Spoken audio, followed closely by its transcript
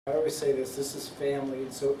I always say this is family,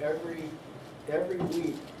 and so every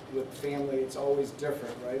week with family, it's always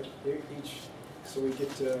different, right? So we get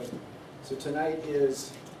to, so tonight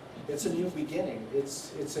it's a new beginning.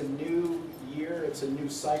 It's a new year, it's a new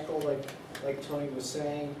cycle, like Tony was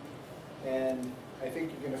saying, and I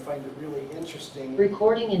think you're going to find it really interesting.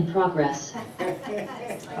 Recording in progress. I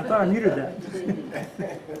thought I muted that.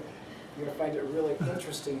 You're going to find it really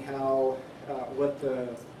interesting how what the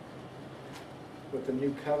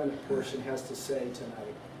New Covenant portion has to say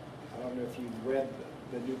tonight. I don't know if you've read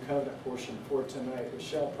the New Covenant portion for tonight.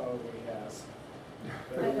 Michelle probably has.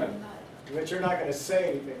 But you're not going to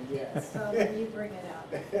say anything yet. So then you bring it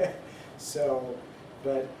out. So,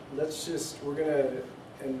 but let's just, we're going to,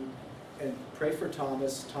 and pray for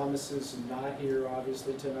Thomas. Thomas is not here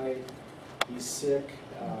obviously tonight. He's sick.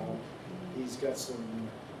 He's got some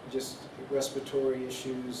just respiratory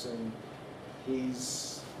issues, and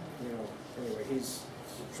he's, anyway, he's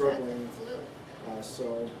struggling.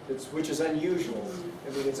 So which is unusual.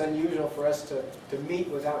 I mean, it's unusual for us to meet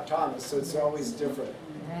without Thomas, so it's always different.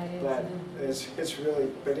 But it's really,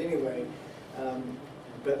 but anyway,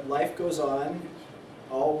 but life goes on.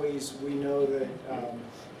 Always, we know that,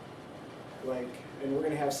 and we're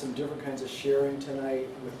going to have some different kinds of sharing tonight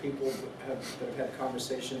with people that have had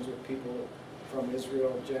conversations with people from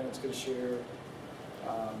Israel. Janet's going to share.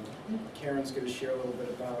 Karen's going to share a little bit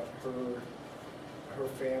about her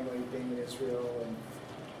family being in Israel,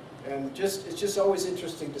 and it's just always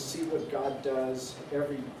interesting to see what God does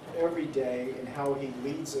every day and how He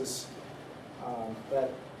leads us.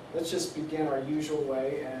 But let's just begin our usual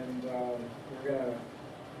way, and we're going to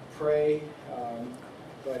pray.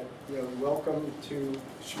 But welcome to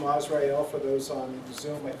Shema Israel for those on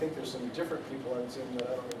Zoom. I think there's some different people on Zoom that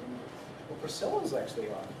I don't even. Well, Priscilla's actually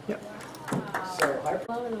on. Yep. Wow. So hi,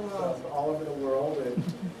 All over the world. all over the world. And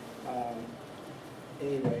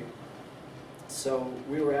anyway, so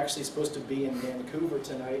we were actually supposed to be in Vancouver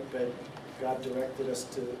tonight, but God directed us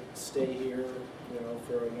to stay here,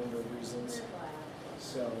 for a number of reasons.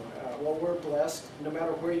 So, well, we're blessed. No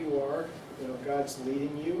matter where you are, God's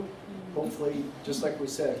leading you. Hopefully, just like we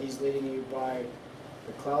said, He's leading you by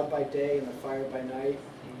the cloud by day and the fire by night.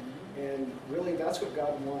 And really, that's what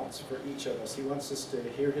God wants for each of us. He wants us to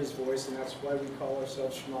hear His voice, and that's why we call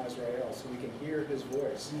ourselves Shema Israel, so we can hear His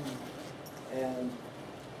voice. And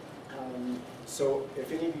so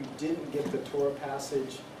if any of you didn't get the Torah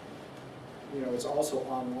passage, it's also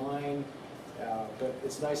online, but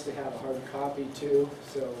it's nice to have a hard copy too.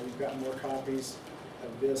 So we've got more copies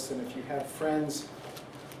of this, and if you have friends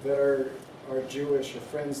that are Jewish or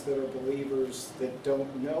friends that are believers that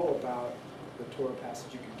don't know about the Torah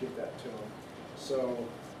passage, you could give that to them. So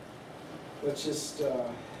let's just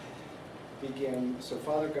begin. So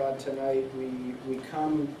Father God, tonight we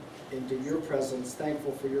come into your presence,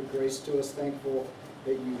 thankful for your grace to us, thankful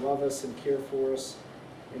that you love us and care for us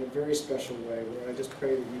in a very special way. Lord, I just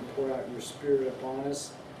pray that you pour out your Spirit upon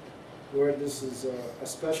us. Lord, this is a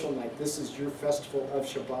special night. This is your festival of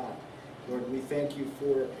Shabbat. Lord, we thank you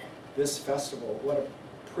for this festival. What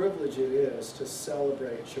a privilege it is to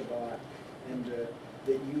celebrate Shabbat, and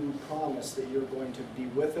that you promise that you're going to be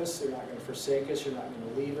with us, you're not going to forsake us, you're not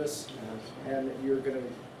going to leave us, and that you're going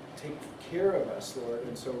to take care of us, Lord.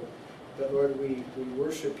 And so, but Lord, we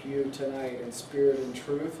worship you tonight in spirit and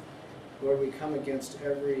truth. Lord, we come against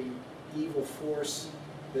every evil force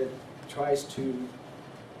that tries to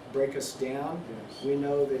break us down. Yes. We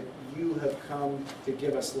know that you have come to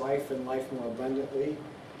give us life and life more abundantly.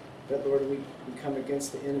 But Lord, we come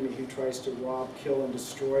against the enemy who tries to rob, kill, and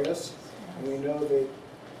destroy us. And we know that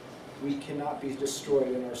we cannot be destroyed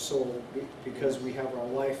in our soul because we have our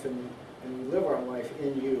life and we live our life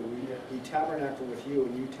in you. We tabernacle with you,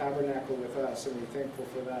 and you tabernacle with us, and we're thankful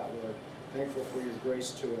for that, Lord. Thankful for your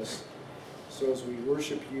grace to us. So as we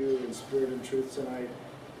worship you in spirit and truth tonight,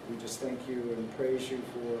 we just thank you and praise you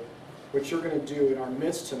for what you're going to do in our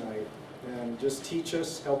midst tonight. And just teach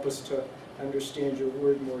us, help us to understand your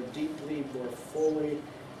word more deeply, more fully,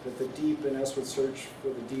 that the deep in us would search for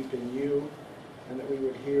the deep in you, and that we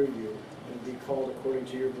would hear you and be called according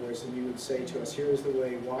to your voice, and you would say to us, here is the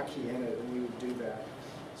way, walk ye in it, and we would do that.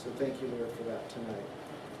 So thank you, Lord, for that tonight.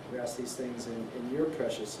 We ask these things in your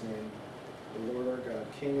precious name, the Lord our God,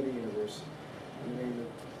 King of the universe, in the name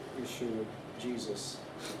of Yeshua, Jesus.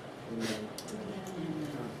 Amen.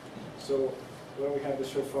 Amen. So, well, we have the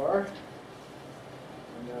shofar,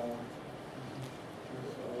 and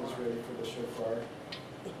always ready for the shofar.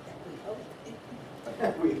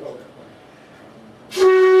 We hope.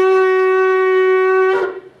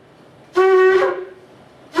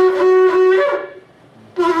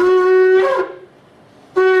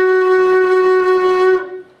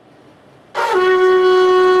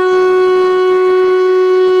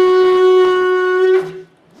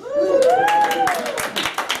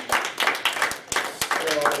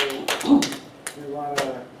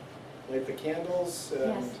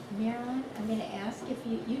 Marilyn, I'm gonna ask if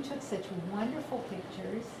you took such wonderful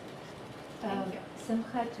pictures of Thank you.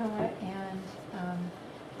 Simchat Torah, and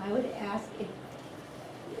I would ask if,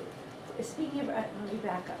 speaking of, let me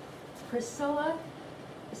back up. Priscilla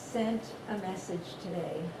sent a message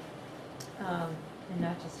today, and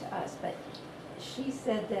not just to us, but she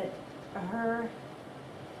said that her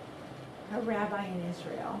rabbi in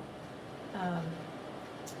Israel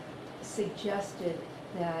suggested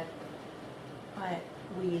that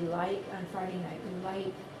we light, on Friday night, we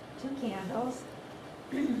light 2 candles,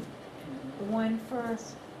 one for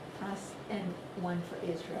us and one for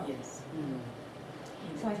Israel. Yes.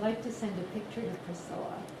 So I'd like to send a picture to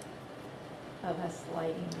Priscilla of us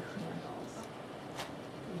lighting the candles.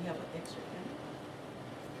 We have an extra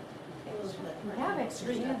We have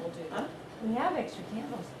extra candles. Huh? We have extra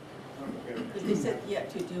candles. Because they said, yeah,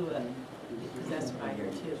 to do a, because that's what I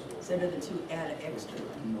heard too. Instead of the 2, add an extra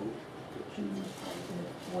one.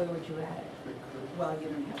 Where would you add it? Well, you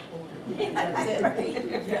don't have to order. That's it.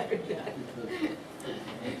 Yeah, yeah.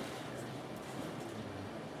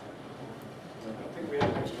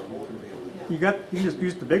 You can just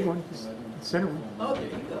use the big one, it's the center one. Oh, there you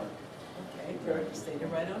go. Okay, perfect. Stay there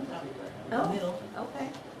right on top. Oh. Middle. Okay.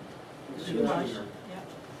 Shoe wash. Yeah.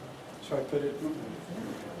 So I put it,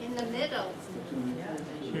 In the middle. Yeah.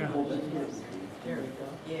 Yeah. There we go.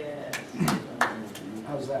 Yes.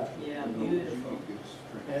 how's that? Yeah, beautiful.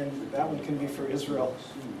 And that one can be for Israel.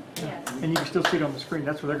 Yes. And you can still see it on the screen,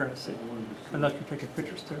 that's where they're gonna see, unless you're taking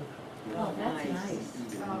pictures too. Oh, that's nice.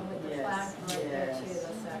 With the Yes, flag right there too, yes.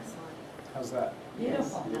 that's excellent. How's that?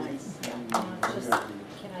 Beautiful. Nice. Just,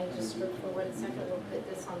 can I just look for 1 second, we'll put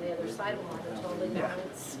this on the other side, we'll have it totally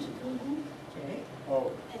balanced. Okay,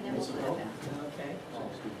 Oh, And then we'll put it back. okay.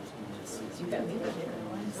 You got me with it.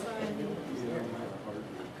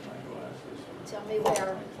 Tell me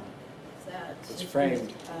where. Is that? it's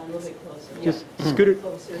framed. A little bit closer. Just scoot it,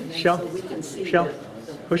 Closer, and then Shell, so we can see Shell,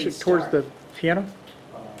 the push it towards star. the piano,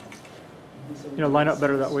 line up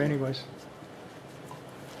better that way anyways.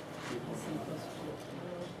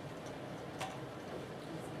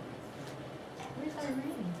 Where's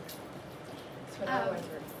Irene? That's what I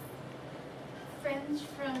wondered. Friends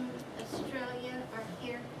from Australia are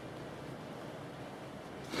here.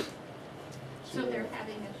 So they're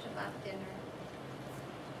having a Shabbat dinner.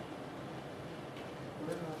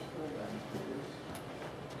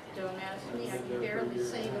 Don't ask me, I can barely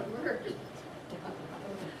say the word.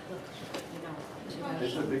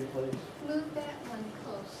 It's a big place. Move that one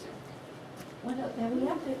closer. Well, no, now we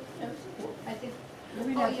have to, I think, we're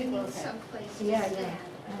gonna oh, have to you go need back. someplace to Yeah, stand. yeah.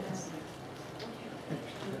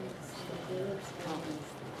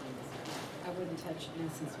 I wouldn't touch it now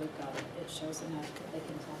since we've got it. It shows enough that they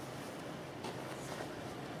can talk.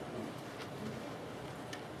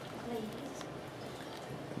 Ladies,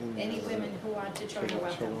 Any women who want to join are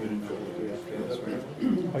welcome.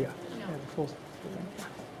 Oh, yeah. no, Full.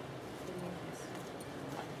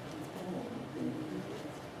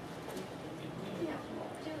 yeah,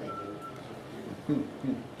 do it.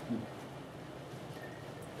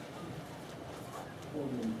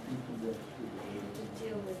 To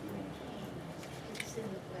deal with my cane. It's in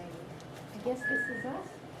the way. I guess this is us.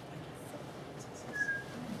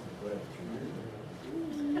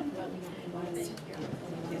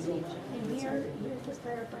 And here's the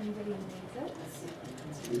prayer for anybody who needs it.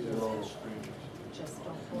 These are all strangers. Just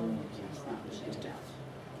don't pull the camera out. Just out.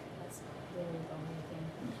 That's really the only thing.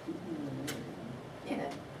 Yeah.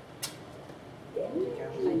 I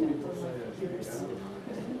don't pull my computers. I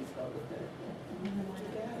won't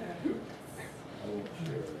share that.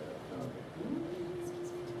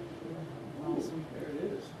 There it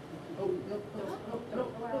is.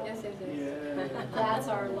 Yes, it is. Yeah. That's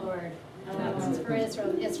our Lord. That one's for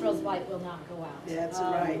Israel. Israel's light will not go out. That's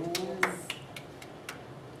right.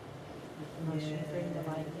 Moshe, bring the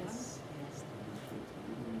light down.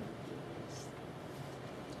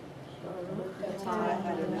 Baruch atah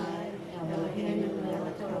Adonai Eloheinu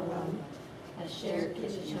melech haolam, asher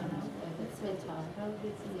kiddushanu b'mitzvotav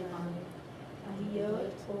v'tzivanu,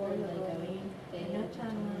 hayot or legoim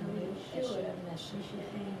v'natan lanu Yeshua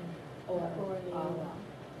Meshichem or Allah.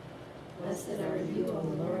 Blessed are you, O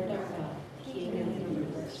Lord our God, King of the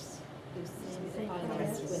universe, who sanctified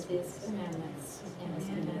us with his commandments and has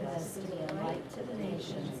commanded us to be a light to the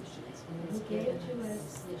nations, and has given to us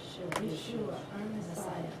Yeshua, our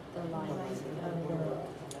Messiah, the light of the world.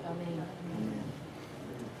 Amen.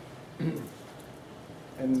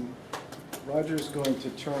 And Roger's going to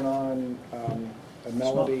turn on a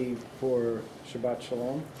melody for Shabbat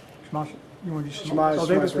Shalom. Shema, you want to do Shema Oh,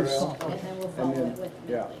 they Shema was pretty Israel. small. And then we'll And follow then, it with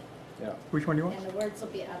yeah, medley. Yeah. Which one do you want? And the words will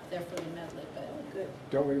be up there for the medley, but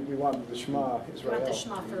Don't we want the Shema you Israel? want the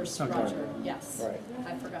Shema first, Okay. Roger, yes. Right.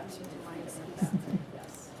 I forgot to remind us of that,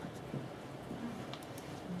 yes.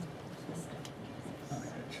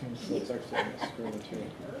 So it's actually on the screen too.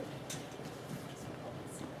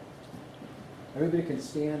 Everybody can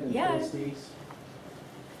stand and Yeah. face these.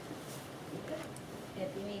 If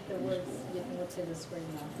you need the words, you can go to the screen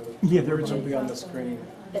now, Yeah, The there words is will be on the screen.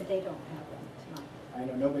 but they don't have them tonight. I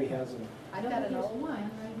know, nobody has them. I've got an old one,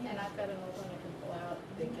 and I've got an old one I can pull out,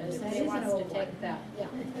 because That they is wants an to old take one. that,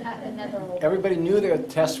 yeah, another old one. Everybody knew their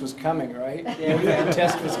test was coming, right? They knew the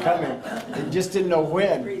test was coming. They just didn't know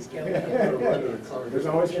when. Praise God. There's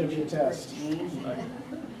always going to be a test. They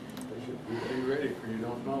should be ready, for you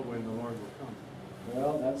don't know when the Lord will come.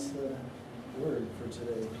 Well, that's the word for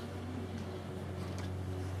today.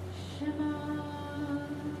 Shema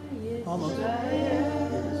Almost.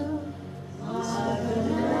 Yisrael,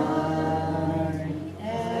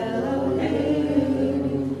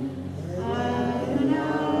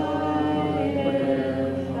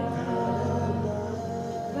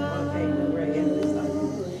 Okay, we're again this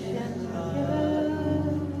time.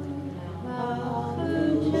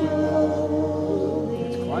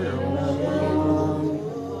 It's quieter.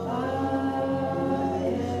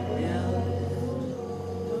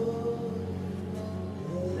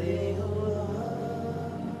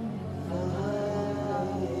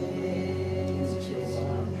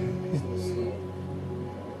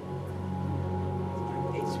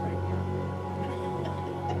 It's right now.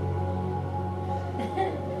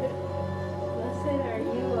 Blessed are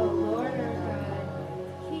you, O Lord our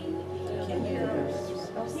God, King of Can't hear heroes.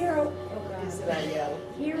 them. Oh, hero, oh Is God, that yell?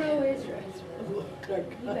 hero Israel. You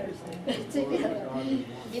better sing. Together.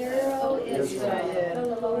 Hero Israel,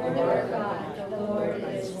 the Lord our God, the Lord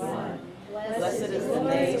is one. Blessed is the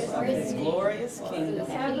name of his glorious kingdom,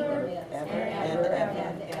 Ever ever and ever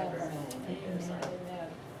and ever.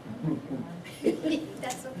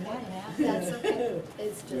 That's okay, that's okay.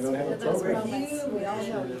 It's You just don't one have of a those program. moments, we all know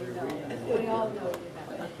you know, we all know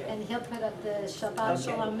you know. And he'll put up the Shabbat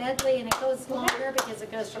Shalom medley, and it goes longer because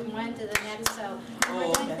it goes from one to the next, so when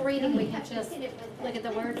we're done Okay. reading, we can just look at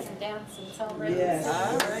the words and dance and celebrate. Yes.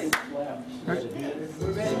 All right. We're ready.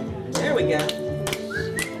 There we go.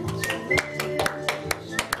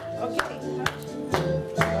 Okay.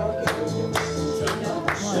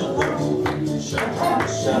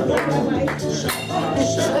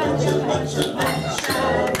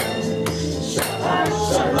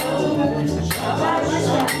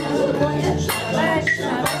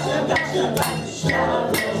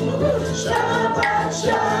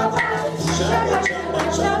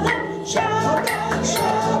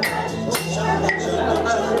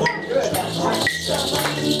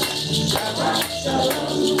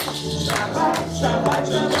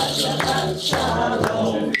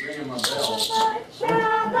 Ringing my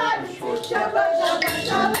bell.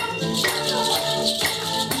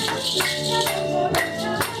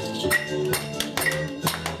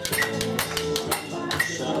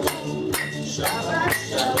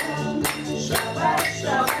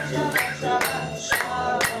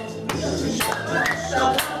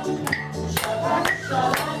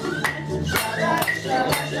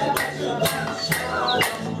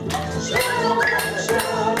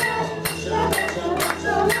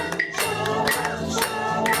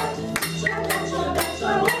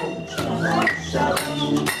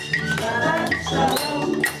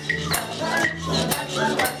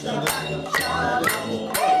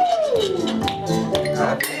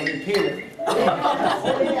 Repeat it.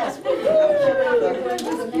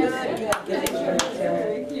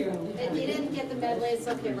 If you didn't get the medley, it's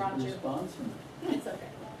okay, Roger. It's okay.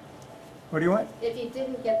 What do you want? If you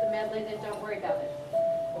didn't get the medley, then don't worry about it.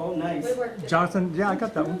 Oh, nice. We worked it. Jonathan, yeah, I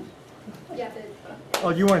got that one. Yeah, Oh,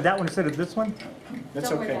 you wanted that one instead of this one? That's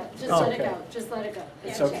don't worry okay. about it. Just Oh, let it okay. go, just let it go.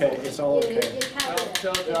 It's okay, it's all You- okay. you covered it.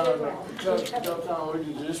 Tell You did John, well. tell You covered it. John,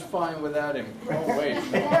 we're just fine without him. Oh, wait. On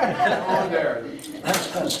there.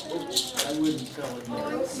 I wouldn't tell him. Oh,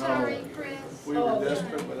 I'm No. sorry, Chris. We were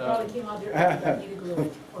desperate without him. Came out there, need a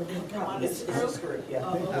glue, or didn't come on as a skirt, yeah.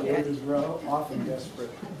 That word is often desperate.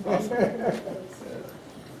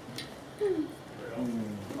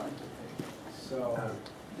 So,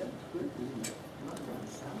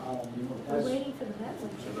 We're waiting for the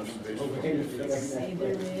medley. See,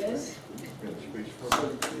 there it is.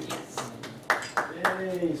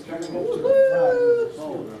 Yay, he's trying to move to the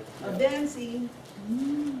front. A dancing.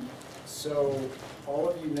 So, all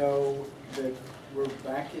of you know that we're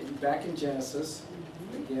back in Genesis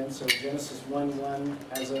again. So Genesis 1:1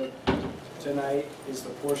 as of tonight is the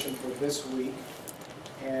portion for this week.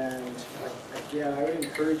 And again, I would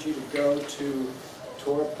encourage you to go to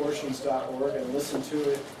TorahPortions.org and listen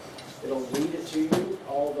to it. It'll read it to you,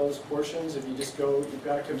 all those portions. If you just go, you've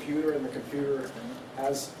got a computer and the computer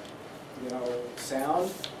has,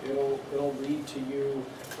 sound, it'll read to you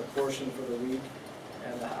the portion for the week.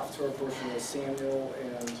 And the Torah portion is Samuel,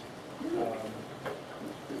 and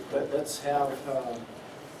but let's have,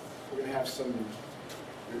 we're going to have some,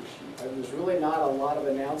 there's really not a lot of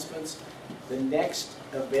announcements. The next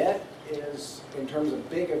event is, in terms of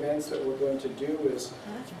big events that we're going to do, is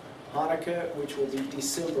Hanukkah, which will be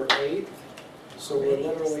December 8th. So we're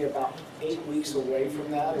literally about 8 weeks away from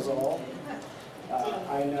that is all.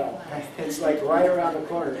 I know. It's like right around the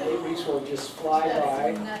corner. 8 weeks will just fly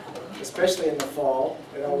by, especially in the fall.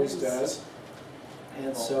 It always does.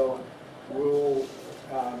 And so we're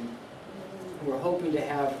hoping to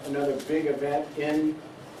have another big event in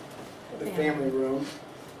the family room.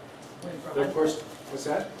 But of course, what's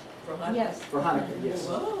that? For Hanukkah? Yes. For Hanukkah, yes.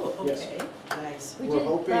 Whoa, Yes. okay, nice. We We're did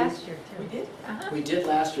hoping- last year too. We did? We did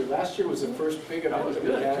last year. Last year was the first big That event was that we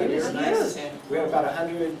good. had It here. was nice. We had about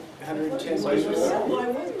 100, 110 Places. people. Yeah, well, I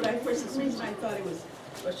was, but for some reason I thought it was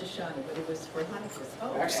Rosh Hashanah, but it was for Hanukkah. Oh,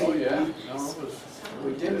 okay. Oh, Actually, yeah, no, it was.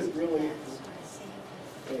 We didn't really,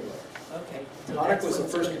 anyway. Okay. So Hanukkah that's was the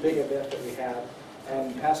what's first going- big event that we had,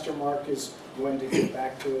 and Pastor Mark is going to get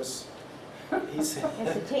back to us. He's,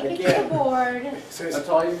 Has to take it to again, the board. so he's- That's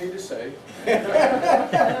all you need to say.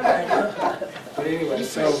 but anyway,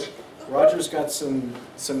 so Roger's got some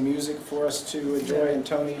music for us to enjoy, and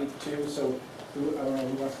Tony too, so who, I don't know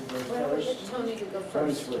who wants to go Well, we'll first? get Tony to go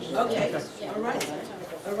Tony's first. first. Okay, Yeah. all right,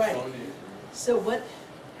 all right. Only- So what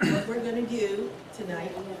we're gonna do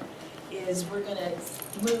tonight is we're gonna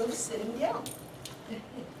move sitting down,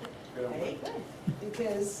 okay?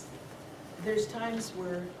 Because there's times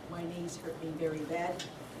where my knees hurt me very bad,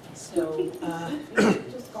 so,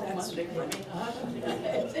 that's big for me.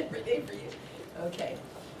 It's every day for you. Okay,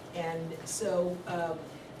 and so,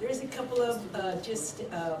 there's a couple of,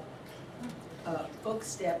 folk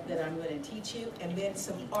step that I'm gonna teach you, and then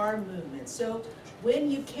some arm movements. So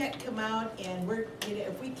when you can't come out, and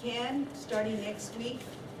if we can, starting next week,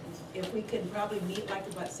 if we can probably meet like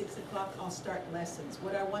about 6 o'clock, I'll start lessons.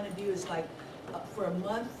 What I wanna do is like, for a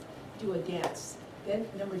month, do a dance. Then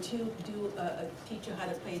number 2, teach you how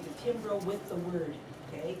to play the timbro with the word,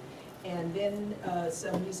 okay? And then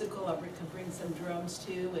some musical, I can bring some drums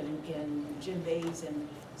too, and djembes, and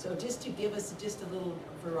so just to give us just a little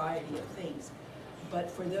variety of things. But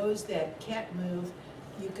for those that can't move,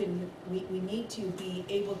 we need to be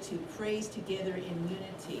able to praise together in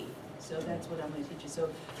unity. So that's what I'm gonna teach you. So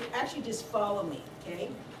you actually just follow me, okay?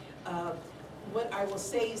 What I will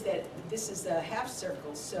say is that this is a half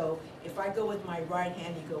circle, so if I go with my right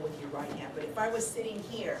hand, you go with your right hand. But if I was sitting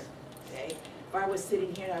here, okay? If I was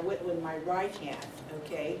sitting here and I went with my right hand,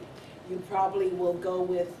 okay? You probably will go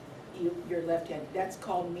with your left hand. That's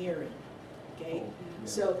called mirroring, okay?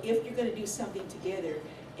 So if you're gonna do something together,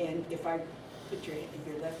 and if I put your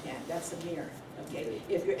left hand, that's a mirror, okay?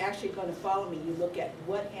 If you're actually gonna follow me, you look at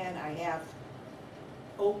what hand I have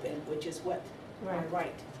open, which is what? My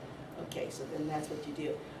right. Okay, so then that's what you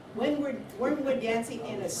do. When we're dancing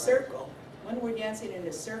in a circle,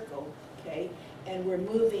 okay, and we're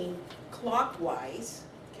moving clockwise,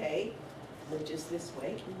 okay, which is this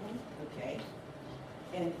way, okay?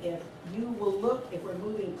 And if you will look, if we're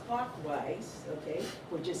moving clockwise, okay,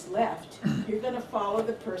 which is left, you're gonna follow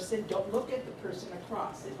the person, don't look at the person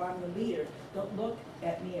across. If I'm the leader, don't look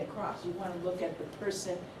at me across. You wanna look at the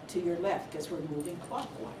person to your left, because we're moving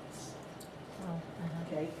clockwise,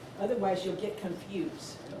 okay? Otherwise, you'll get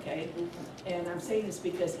confused, okay? And I'm saying this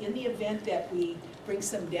because in the event that we bring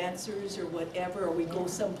some dancers or whatever, or we go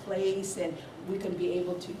someplace and we can be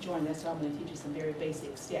able to join, that's why I'm gonna teach you some very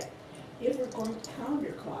basic steps. If we're going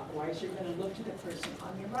counterclockwise, you're gonna look to the person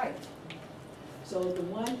on your right. So the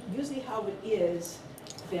one, usually how it is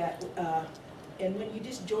that, and when you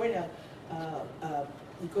just join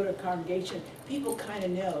you go to a congregation, people kind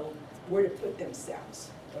of know where to put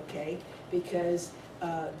themselves, okay? Because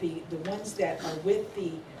the ones that are with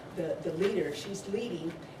the leader, she's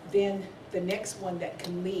leading, then the next one that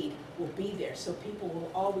can lead will be there. So people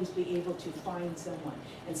will always be able to find someone.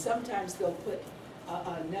 And sometimes they'll put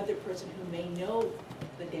another person who may know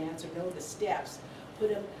the dance or know the steps, put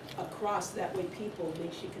them across, that way people,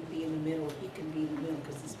 maybe she can be in the middle, he can be in the middle,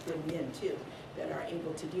 because it's been men too that are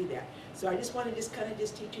able to do that. So I just want to just kind of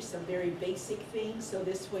just teach you some very basic things, so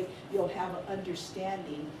this way you'll have an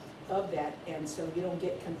understanding of that, and so you don't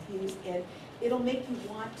get confused, and it'll make you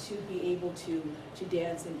want to be able to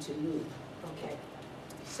dance and to move, okay?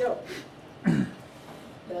 So,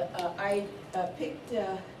 I picked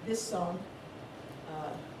this song,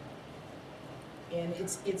 and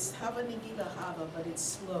it's Hava Nagila Hava, but it's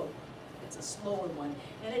slow. It's a slower one,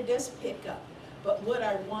 and it does pick up. But what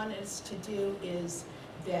I want us to do is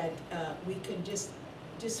that we can just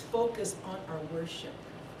focus on our worship,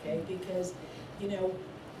 okay? Because, you know,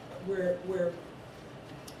 you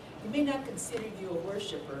may not consider you a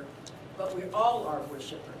worshiper, but we all are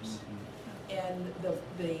worshipers. And the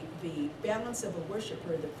balance of a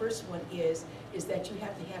worshiper, the first one is that you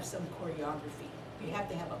have to have some choreography. You have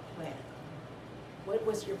to have a plan. What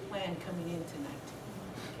was your plan coming in tonight?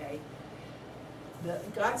 Okay?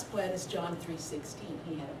 God's plan is John 3:16.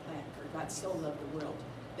 He had a plan. For God so loved the world.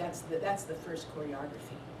 That's the first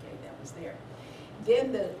choreography. Okay, that was there.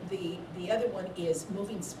 Then the other one is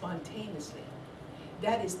moving spontaneously.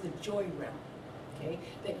 That is the joy realm. Okay,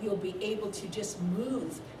 that you'll be able to just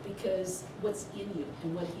move because what's in you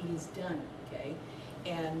and what He has done. Okay,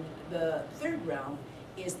 and the third realm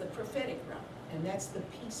is the prophetic realm, and that's the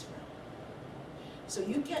peace realm. So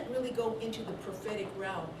you can't really go into the prophetic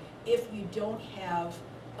realm if you don't have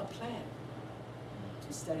a plan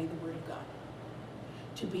to study the Word of God,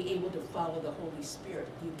 to be able to follow the Holy Spirit.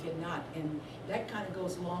 You cannot, and that kind of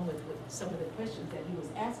goes along with some of the questions that he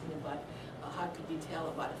was asking about. How could you tell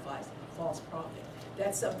about a false prophet?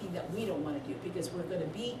 That's something that we don't want to do because we're going to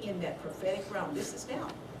be in that prophetic realm. This is now.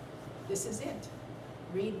 This is it.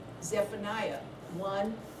 Read Zephaniah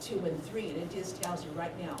 1, 2, and 3, and it just tells you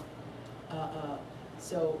right now.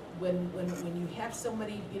 So when you have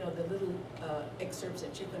somebody, you know, the little excerpts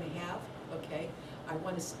that you're going to have, okay, I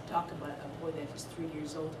want to talk about a boy that is 3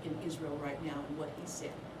 years old in Israel right now and what he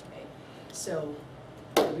said, okay. So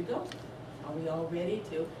here we go. Are we all ready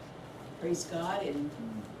to praise God? And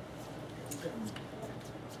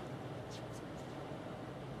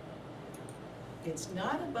it's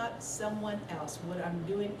not about someone else. What I'm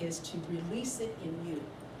doing is to release it in you,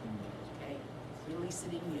 okay? Release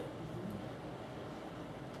it in you.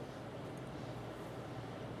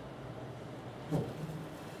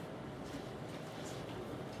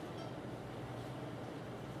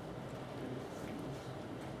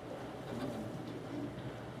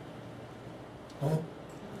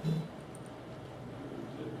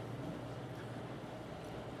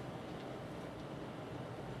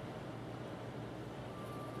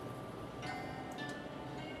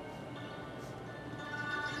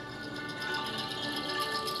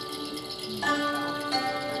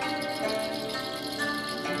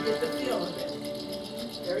 Get the feel of it.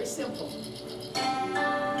 Very simple.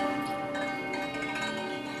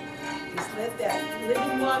 Just let that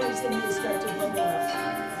living waters in you start to bubble up.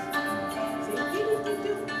 See, I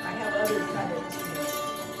have other kind of instruments.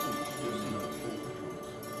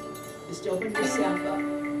 Just open yourself up.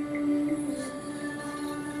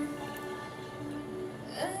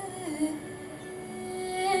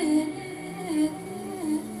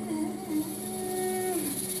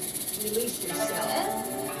 Release yourself.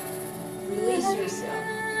 Release yourself.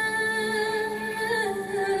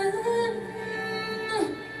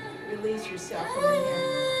 Release yourself from the hand.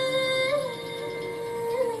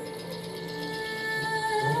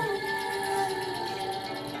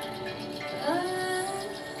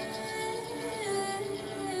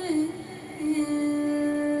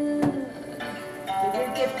 Give your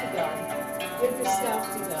gift to God. Give yourself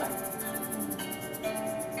to God.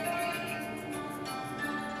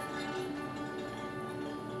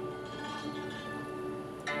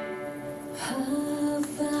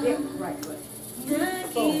 Kick, right foot.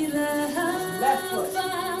 Boom. Left foot.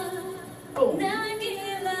 Boom.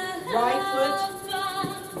 Right foot.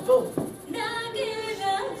 Boom.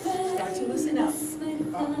 Start to loosen up.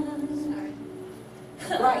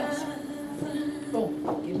 Right. Boom.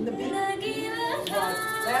 Give him the beat. Right.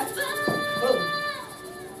 Left. Boom.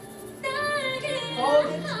 Hold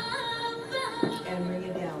it. And bring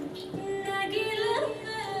it down.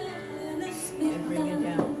 And bring it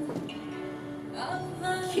down.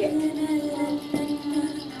 Kick.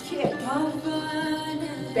 Kick.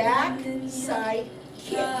 Back, side,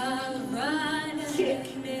 kick. Kick.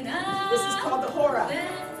 This is called the hora.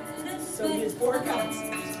 So there's 4 counts.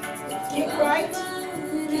 Kick right,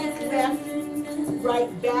 kick left,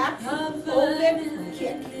 right back, open,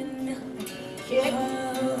 kick. Kick,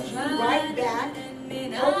 right back,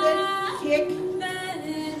 open, kick, kick.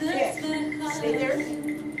 Stay there.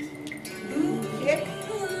 Kick,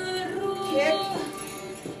 kick,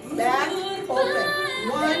 back, open.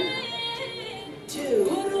 1, 2,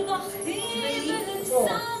 3, 4.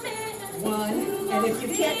 1, and if you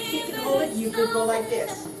can't kick and hold it, you could go like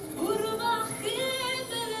this.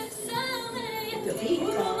 The beat,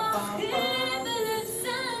 bum, bum,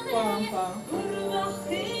 bum, bum, bum.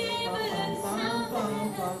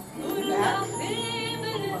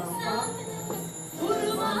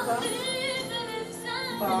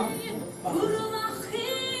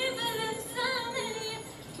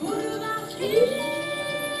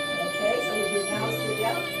 Okay, so with your mouth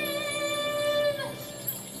together.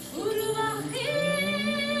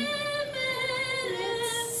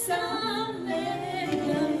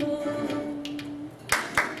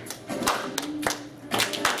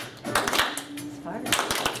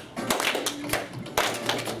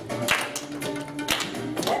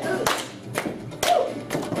 Let loose.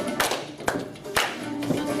 Woo.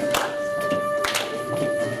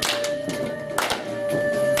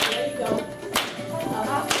 There you go.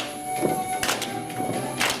 Uh-huh.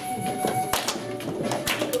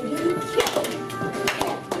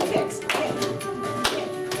 Kicks. Kick. Kick.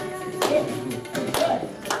 Good.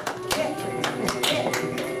 Kick. Kick.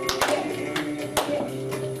 Kick.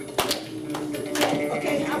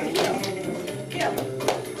 Okay, now heel. Heel.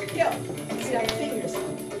 Heel. See how your fingers.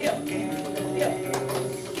 Heel. Heel.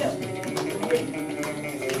 Heel.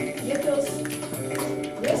 Get those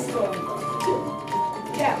wrists going.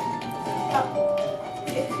 Down. Up.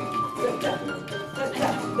 Kick. Good. Down.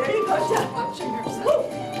 There you go. Down. Watching herself. Woo!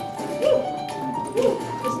 Woo! Woo!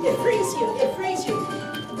 It frees you. It frees you.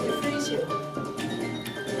 It frees you.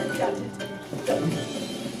 Got it. Go.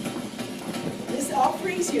 This all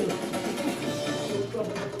frees you. Go.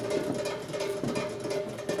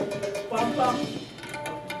 Bump, bump.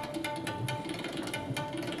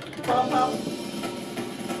 Bump, bump.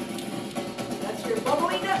 That's your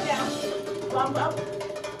bubbling up now. Bump, bump.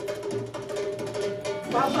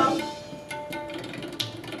 Bump, bump.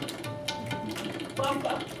 Bump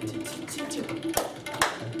up, two.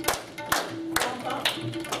 Bump up. 1,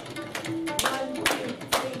 2,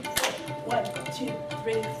 3, 4. 1, 2,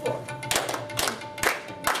 3, 4.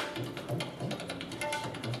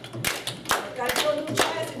 Gotta put a little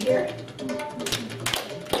jazz in here.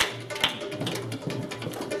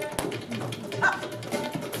 Up.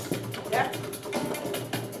 There.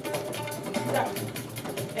 There.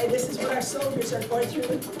 Hey, this is what our soldiers are going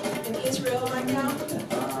through in Israel right now.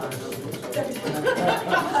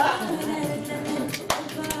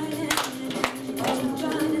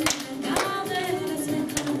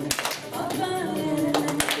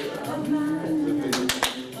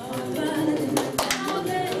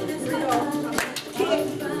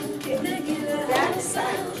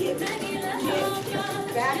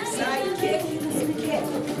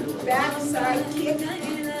 Backside kick,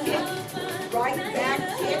 right back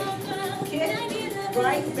kick,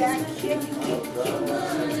 right back kick,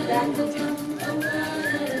 back,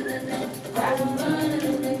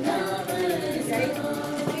 okay,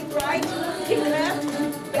 kick right, kick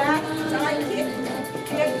left, back, side kick,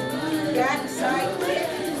 back, side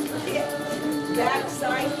kick, back,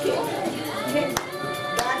 side kick,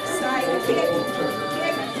 back, side kick.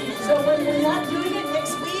 So when we're not doing it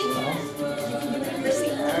next week, you can do it in your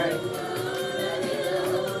seat.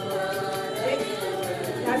 Okay?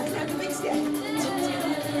 Now you have the big step.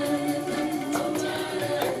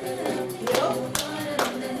 Heel.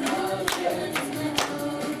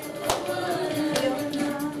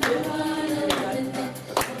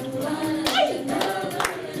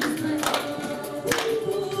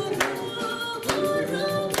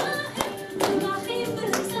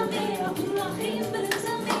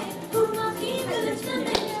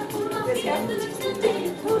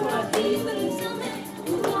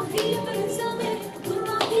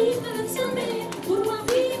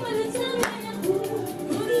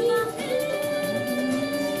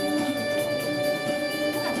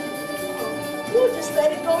 Just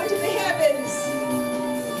let it go into the heavens.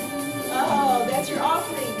 Oh, that's your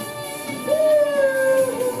offering.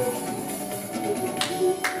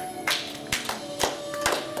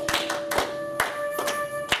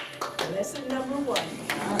 Lesson number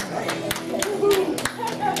 1.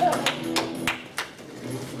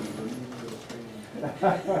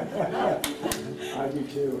 I do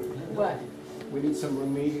too. What? We need some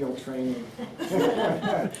remedial training.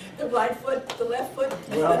 The right foot, the left foot?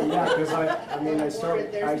 Well, yeah, because I mean, I start,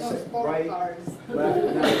 I sit right, left, and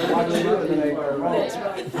then I watch you, and then I go wrong. That's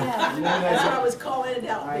right. And then That's why I I was calling it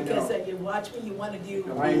out, I because know. you watch me, you want to do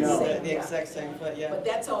I know. the same. The exact same foot, yeah. But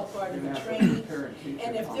that's all part of And the that's training. what parent-teacher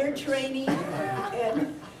And if they're conference. training,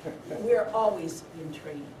 and we're always in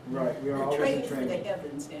training. Right, we are We're always in training for the training.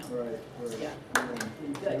 heavens now. Right, right. Yeah. Yeah.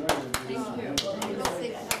 Good. Thank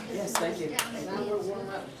you. Yes, thank you.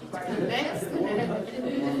 Next.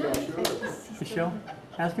 Michelle,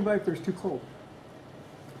 ask anybody if it's too cold.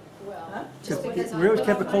 Huh? Just because We always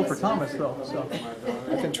kept it cold for Thomas though, so.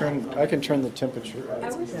 I can turn the temperature Are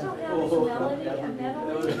up. we still having a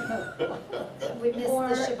medley? We missed Or-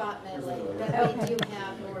 the Shabbat medley, but we do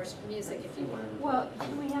have more music if you want. Well,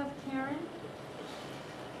 can we have Karen?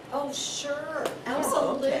 Oh, sure, okay.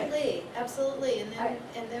 absolutely, absolutely, and I-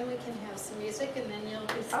 then we can have some music, and then you'll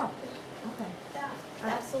be, Oh, okay. yeah,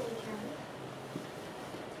 absolutely, Karen.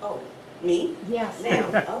 Oh, me? Yes. Now, Yeah,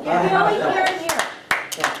 we okay. only hear it here.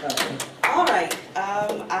 All right,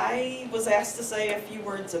 I was asked to say a few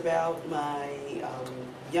words about my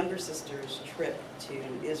younger sister's trip to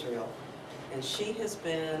Israel. And she has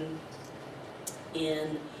been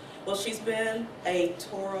she's been a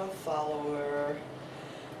Torah follower.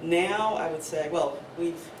 Now I would say, well,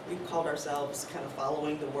 we've called ourselves kind of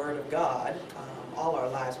following the Word of God all our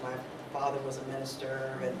lives. My father was a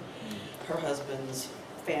minister, and her husband's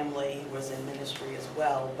family was in ministry as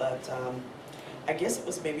well. But I guess it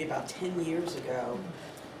was maybe about 10 years ago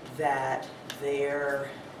that their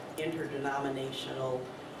interdenominational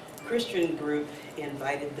Christian group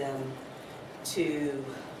invited them to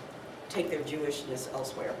take their Jewishness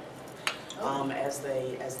elsewhere, as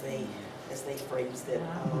they phrased it.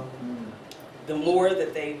 The more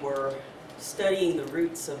that they were studying the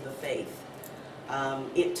roots of the faith,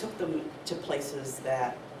 it took them to places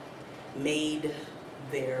that made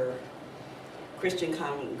their Christian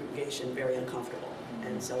congregation very uncomfortable.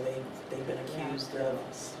 And so they've been accused of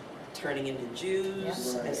turning into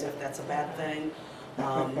Jews, as if that's a bad thing.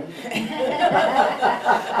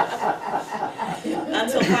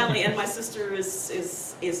 Until finally, and my sister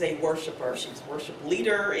is a worshiper. She's a worship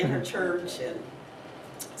leader in her church, and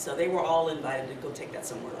so they were all invited to go take that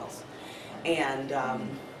somewhere else. And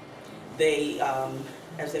they,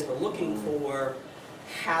 as they were looking for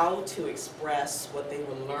how to express what they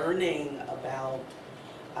were learning about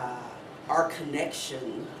our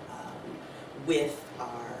connection with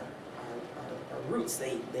our roots,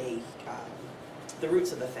 the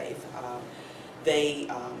roots of the faith, they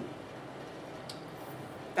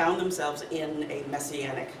found themselves in a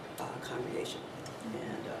Messianic congregation.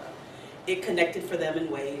 And it connected for them in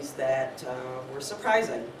ways that were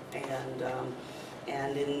surprising,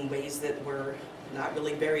 and in ways that were not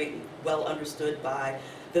really very well understood by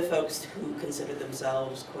the folks who considered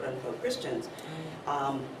themselves quote-unquote Christians.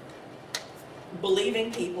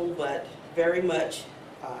 Believing people, but very much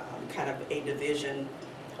kind of a division.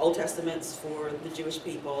 Old Testament's for the Jewish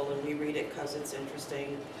people, and we read it because it's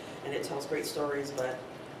interesting and it tells great stories, but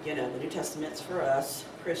you know, the New Testament's for us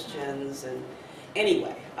Christians. And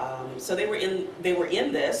anyway, so they were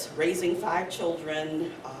in this, raising 5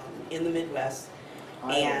 children in the Midwest.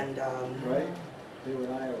 Iowa. And Right? They were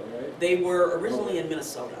in Iowa, right? they were originally in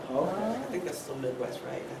Minnesota. Okay. I think that's still Midwest,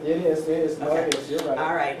 right? It is, no, Okay. it is, you're right.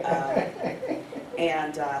 All right,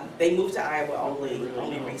 and they moved to Iowa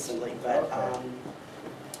only recently, but Okay.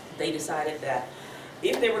 they decided that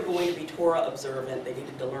if they were going to be Torah observant, they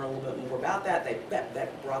needed to learn a little bit more about that.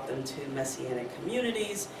 That brought them to Messianic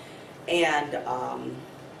communities, and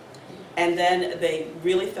then they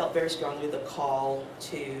really felt very strongly the call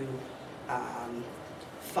to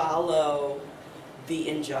follow the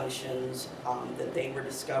injunctions that they were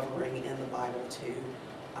discovering in the Bible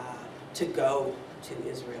to go to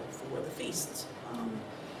Israel for the feasts.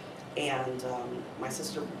 And my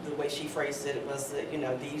sister, the way she phrased it was that, you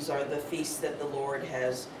know, these are the feasts that the Lord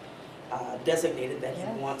has designated that He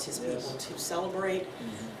wants His people to celebrate.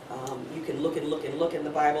 You can look and look and look in the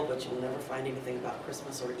Bible, but you'll never find anything about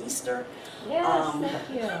Christmas or Easter. Yes,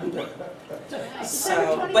 thank you.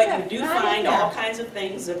 So, but you do find all kinds of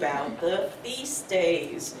things about the feast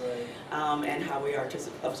days and how we are to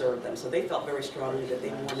observe them. So they felt very strongly that they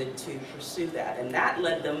wanted to pursue that, and that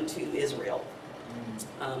led them to Israel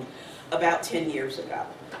about 10 years ago.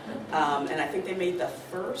 And I think they made the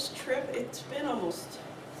first trip. It's been almost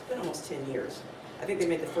 10 years. I think they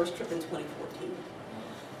made the first trip in 2014.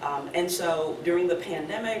 And so during the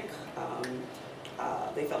pandemic,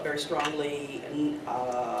 they felt very strongly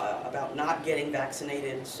about not getting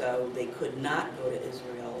vaccinated, so they could not go to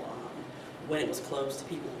Israel when it was closed to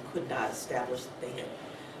people who could not establish that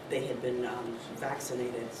they had been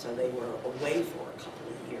vaccinated, so they were away for a couple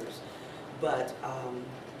of years. But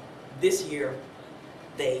this year,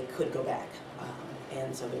 they could go back,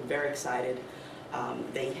 and so they're very excited.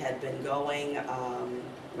 They had been going,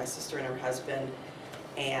 my sister and her husband,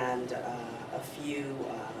 and a few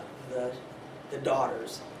the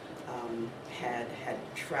daughters had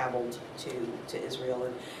traveled to Israel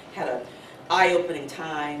and had an eye-opening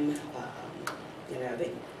time. You know,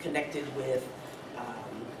 they connected with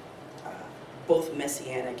both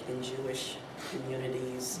Messianic and Jewish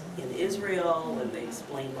communities in Israel, and they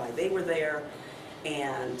explained why they were there.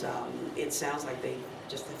 And it sounds like they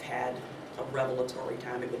just have had a revelatory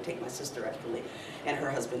time. It would take my sister actually and her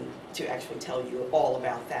husband to actually tell you all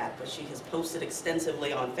about that, but she has posted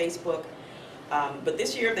extensively on Facebook But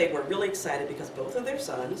this year they were really excited because both of their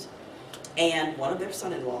sons and one of their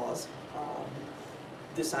son-in-laws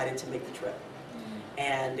decided to make the trip.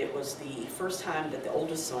 And it was the first time that the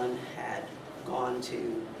oldest son had gone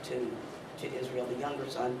to Israel. The younger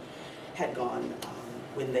son had gone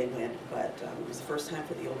when they went, but it was the first time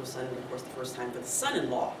for the older son, and of course the first time for the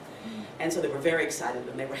son-in-law. And so they were very excited,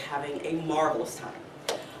 and they were having a marvelous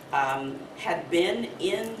time. Had been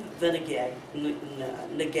in the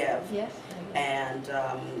Negev, Yes. and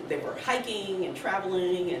they were hiking and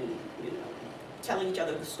traveling and, you know, telling each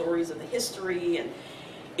other the stories of the history, and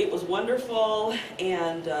it was wonderful.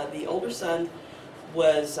 And the older son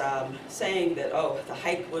was saying that, oh, the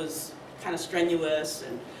hike was kind of strenuous,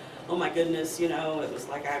 and oh my goodness, you know, it was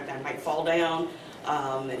like I might fall down,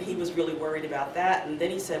 and he was really worried about that. And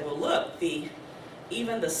then he said, well, look,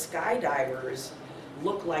 even the skydivers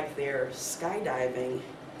look like they're skydiving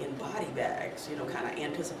in body bags, you know, kind of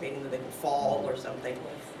anticipating that they would fall or something,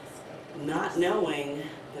 not knowing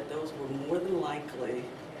that those were more than likely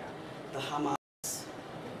the Hamas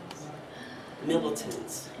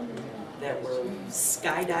militants that were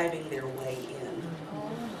skydiving their way in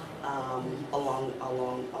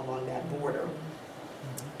along that border.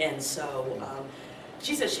 And so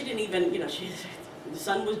she said she didn't even, you know, the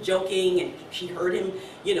son was joking, and she heard him,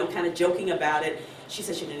 you know, kind of joking about it. She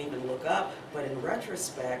said she didn't even look up, but in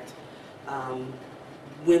retrospect,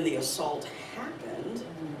 when the assault happened,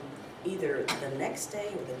 either the next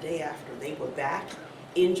day or the day after, they were back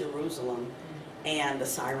in Jerusalem, and the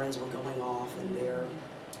sirens were going off, and they're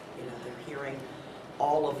hearing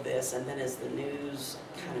all of this. And then as the news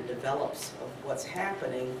kind of develops of what's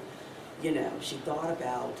happening, you know, she thought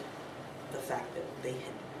about the fact that they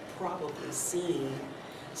had probably seen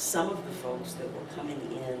some of the folks that were coming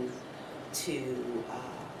in to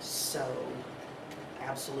sow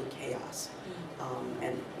absolute chaos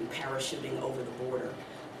and parachuting over the border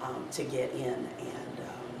to get in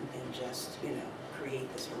and just, you know,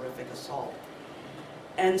 create this horrific assault.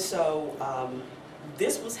 And so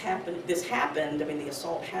this happened, I mean, the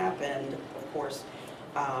assault happened, of course,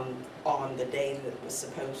 on the day that was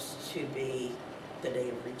supposed to be the day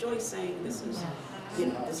of rejoicing. This is, you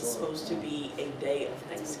know, this is supposed to be a day of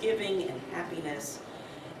thanksgiving and happiness,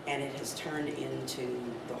 and it has turned into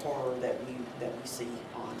the horror that we see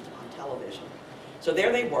on television. So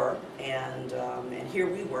there they were, and here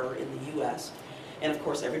we were in the U.S., and of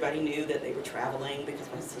course everybody knew that they were traveling because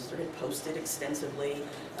my sister had posted extensively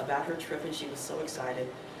about her trip, and she was so excited.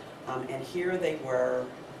 And here they were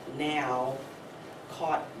now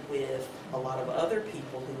caught with a lot of other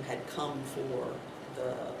people who had come for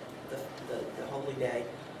the holy day,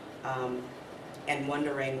 and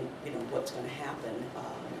wondering, you know, what's going to happen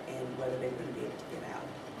and whether they were going to be able to get out.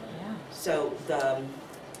 Yeah. So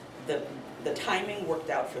the timing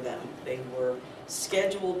worked out for them. They were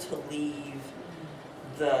scheduled to leave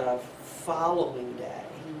the following day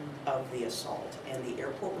of the assault, and the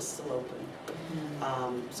airport was still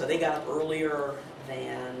open. So they got up earlier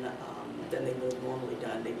than they would have normally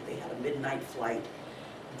done. They had a midnight flight.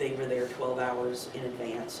 They were there 12 hours in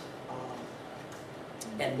advance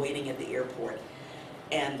and waiting at the airport.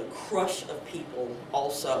 And the crush of people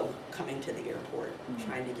also coming to the airport,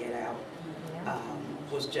 trying to get out,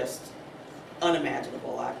 was just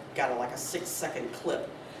unimaginable. I got like a 6-second clip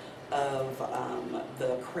of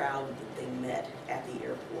the crowd that they met at the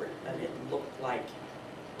airport, and it looked like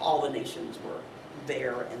all the nations were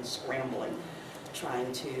there and scrambling,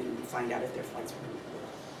 trying to find out if their flights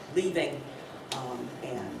were leaving,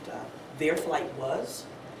 and their flight was,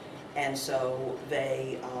 and so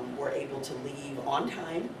they were able to leave on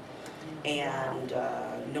time, and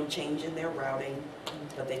no change in their routing,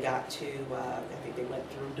 but they got to, I think they went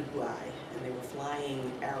through Dubai, and they were flying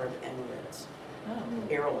Arab Emirates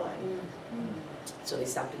airline. So they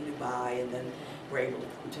stopped in Dubai and then were able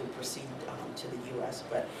to proceed to the U.S.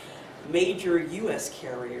 But major U.S.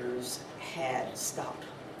 carriers had stopped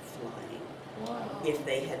flying. Wow. If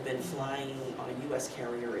they had been flying on a U.S.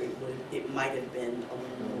 carrier, it might have been a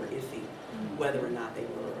little more iffy whether or not they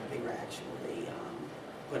were actually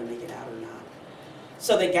going to make it out or not.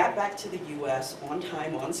 So they got back to the U.S. on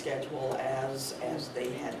time, on schedule, as they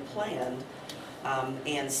had planned.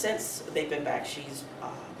 And since they've been back, she's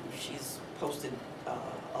posted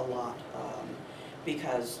a lot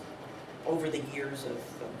because over the years of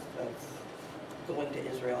going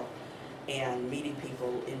to Israel and meeting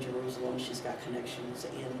people in Jerusalem, she's got connections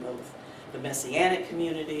in both the Messianic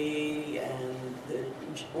community and the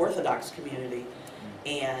Orthodox community,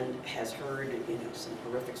 and has heard, you know, some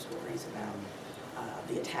horrific stories about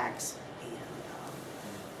the attacks and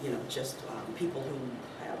you know, just people who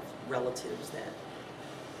have relatives that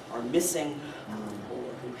are missing, or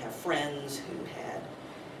who have friends who had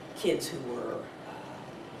kids who were,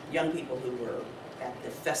 young people who were at the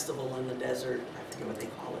festival in the desert. I forget what they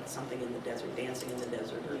call it, something in the desert, dancing in the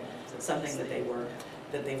desert, or something that they were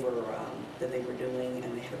doing,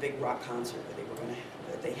 and they had a big rock concert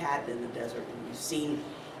that they had in the desert. And you've seen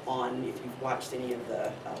on, if you've watched any of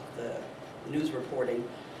the news reporting,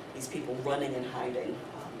 these people running and hiding,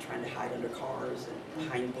 trying to hide under cars and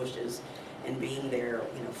behind bushes, and being there,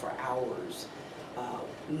 you know, for hours,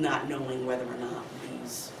 not knowing whether or not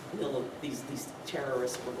these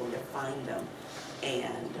terrorists were going to find them,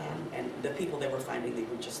 and the people they were finding, they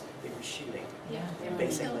were shooting,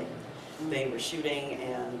 basically. They were shooting,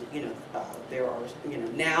 and you know, there are, you know,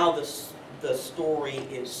 now the story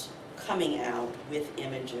is coming out with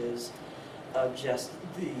images of just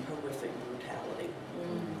the horrific brutality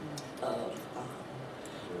of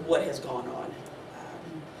what has gone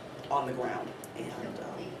on the ground, and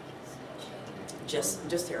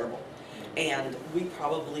just terrible. And we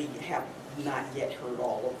probably have not yet heard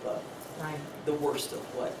all of the worst of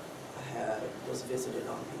what was visited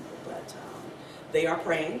on people, but they are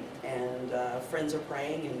praying, and friends are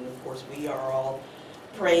praying, and of course we are all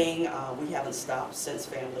praying. We haven't stopped since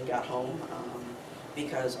family got home,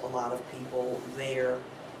 because a lot of people there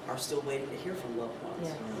are still waiting to hear from loved ones.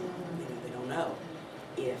 You know, they don't know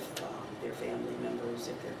if their family members,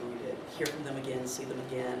 if they're going to hear from them again, see them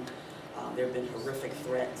again. There have been horrific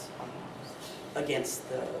threats against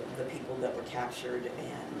the people that were captured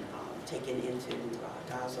and taken into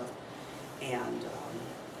Gaza, and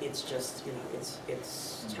it's just, you know,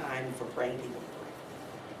 it's time for praying people to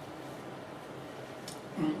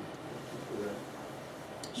pray.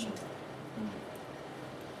 Sure.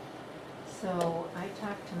 So I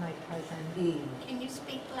talked to my cousin. Can you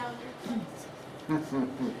speak louder, please? I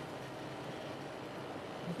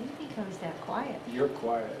didn't think I was that quiet. You're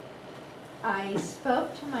quiet. I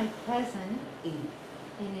spoke to my cousin in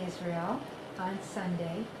Israel on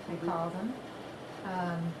Sunday. I called him.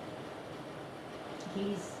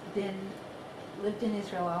 He's lived in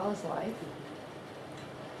Israel all his life,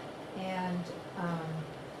 and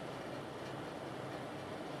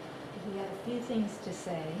he had a few things to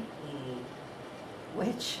say,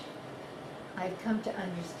 which I've come to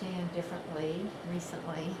understand differently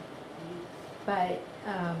recently. But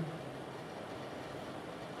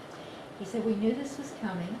he said, we knew this was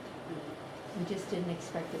coming, we just didn't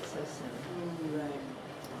expect it so soon.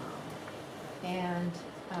 And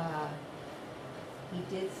he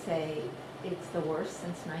did say it's the worst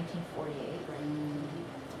since 1948.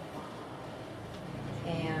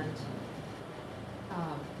 And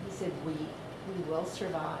he said, we will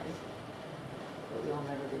survive, but we'll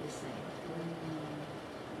never be the same.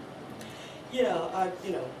 Yeah,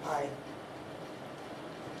 I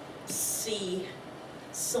see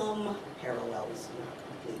some parallels, not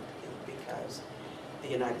completely, because the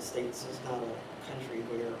United States is not a country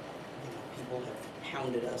where, you know, people have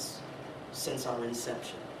hounded us since our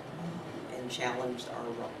inception and challenged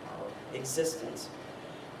our existence.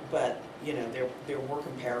 But, you know, there were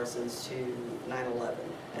comparisons to 9/11,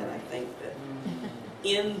 and I think that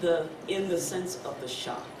in the sense of the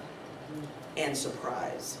shock and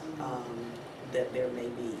surprise, that there may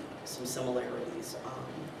be some similarities,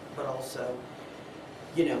 but also,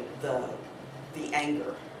 you know, the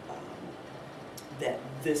anger that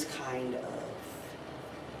this kind of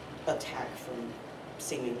attack from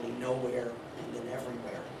seemingly nowhere and then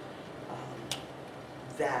everywhere,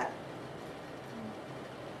 that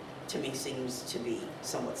to me seems to be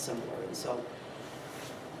somewhat similar. And so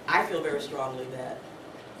I feel very strongly that,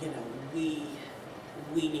 you know, we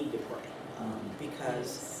need to pray,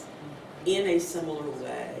 because in a similar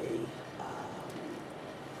way,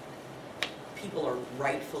 people are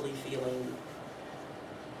rightfully feeling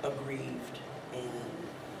aggrieved and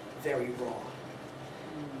very raw.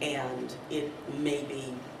 And it may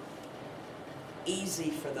be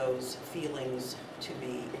easy for those feelings to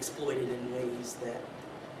be exploited in ways that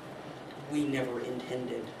we never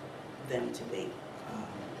intended them to be.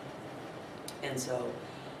 And so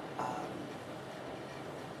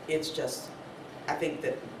it's just, I think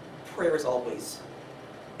that prayer is always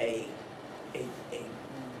an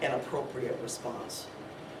appropriate response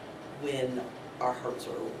when our hearts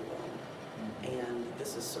are overwhelmed. And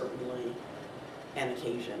this is certainly an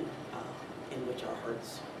occasion in which our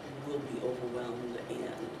hearts will be overwhelmed,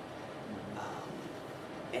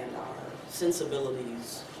 and our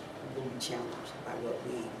sensibilities will be challenged by what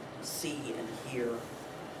we see and hear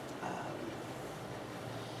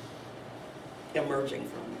emerging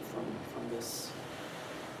from this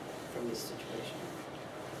situation.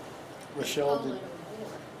 Rochelle,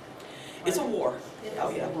 It's a war. It Oh,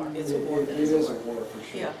 is yeah, a war. it's a war. It is a war for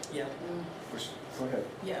sure. Yeah. Yeah. Go ahead.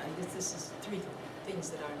 Yeah, I guess this is 3 things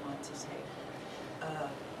that I want to say.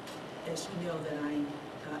 As you know, that I'm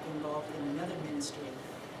involved in another ministry,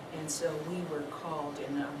 and so we were called,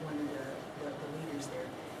 and I'm one of the leaders there,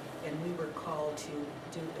 and we were called to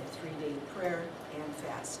do a 3-day prayer and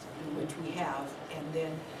fast, which we have, and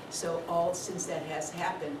then, so since that has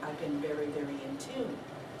happened, I've been very, very in tune,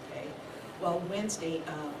 okay? Well, Wednesday,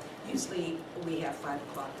 usually we have 5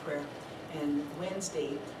 o'clock prayer, and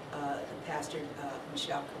Wednesday, the pastor,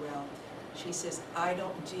 Michelle Carell, she says, I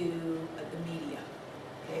don't do the media,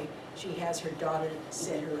 okay? She has her daughter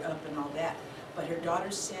set her up and all that, but her daughter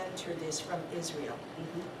sent her this from Israel.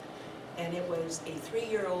 And it was a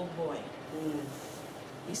 3-year-old boy.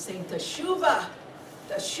 He's saying, Teshuvah,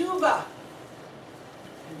 Teshuvah.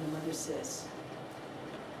 And the mother says,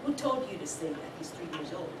 who told you to say that? He's 3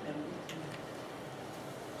 years old, remember?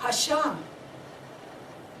 Hashem.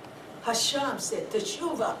 Hashem said,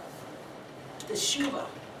 Teshuvah, Teshuvah,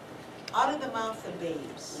 out of the mouth of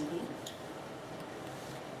babes.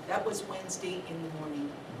 That was Wednesday in the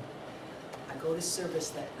morning. I go to service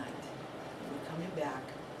that night. We're coming back,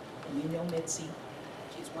 and you know Mitzi,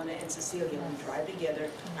 she's and Cecilia, we drive together.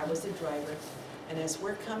 I was the driver, and as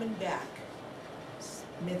we're coming back,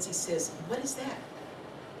 Mitzi says, what is that?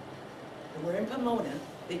 And we're in Pomona,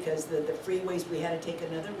 because the freeways, we had to take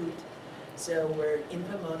another route. So we're in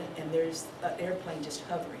Pomona, and there's an airplane just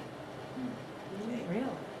hovering. Okay?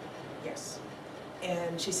 Really? Yes.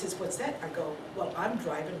 And she says, what's that? I go, well, I'm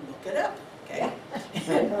driving, look it up, okay?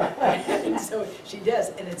 And so she does,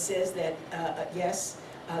 and it says that, yes,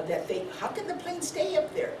 that how can the plane stay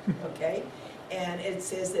up there, okay? And it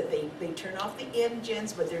says that they turn off the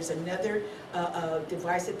engines, but there's another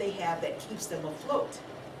device that they have that keeps them afloat.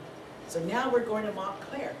 So now we're going to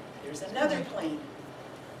Montclair. There's another plane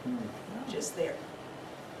just there.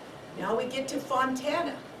 Now we get to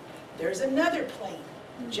Fontana. There's another plane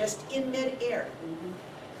just in midair.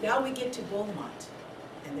 Now we get to Beaumont,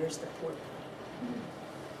 and there's the port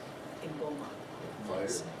in Beaumont. Fire?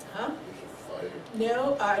 Huh? Fire?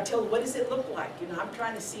 No, I tell you, what does it look like? You know, I'm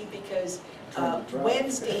trying to see because Trying to drive.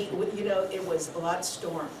 Wednesday, you know, it was a lot of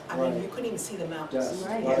storm. I mean, Right. you couldn't even see the mountains. Dust,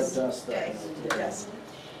 Right. a lot of Yes. dust that Okay, night. dust.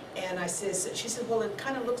 And I says, she said, well, it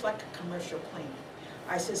kind of looks like a commercial plane.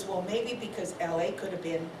 I says, well, maybe because LA could have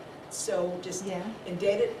been so just Yeah.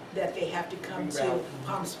 indebted that they have to come to Reroute.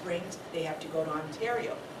 Palm Springs, they have to go to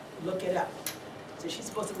Ontario. Look it up. So she's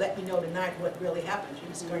supposed to let me know tonight what really happened. She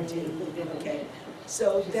was going to, okay.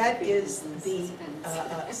 So that is the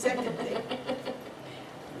second thing.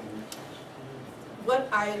 What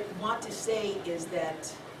I want to say is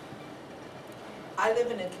that I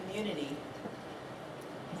live in a community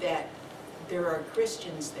that there are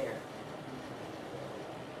Christians there.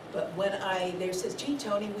 But when they says, gee,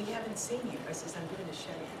 Tony, we haven't seen you. I says, I'm doing a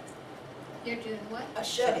shut-in. You're doing what? A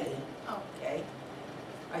shut-in, Oh. okay?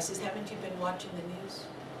 I says, haven't you been watching the news?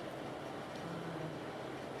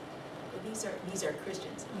 Well, these are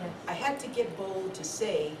Christians. Yes. I had to get bold to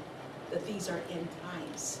say that these are end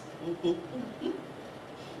times.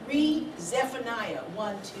 Read Zephaniah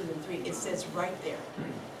 1, 2, and 3. It says right there,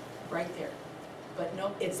 right there. But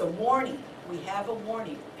no, it's a warning. We have a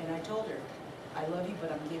warning. And I told her, I love you,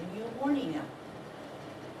 but I'm giving you a warning now.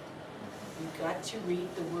 You've got to read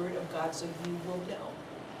the word of God so you will know.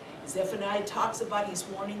 Zephaniah talks about he's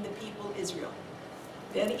warning the people of Israel.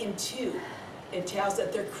 Then in 2, it tells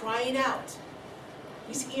that they're crying out.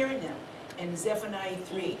 He's hearing them. And Zephaniah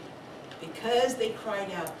 3, because they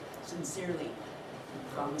cried out sincerely,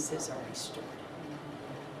 the promises are restored.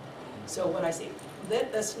 So what I say,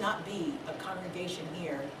 let us not be a congregation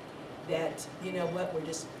here that, you know what, we're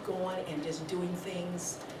just going and just doing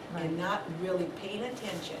things and not really paying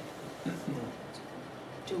attention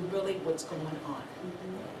to really what's going on.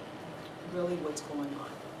 Really what's going on.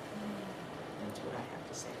 That's what I have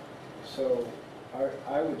to say. So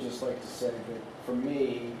I would just like to say that for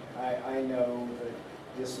me, I know that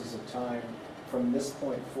this is a time from this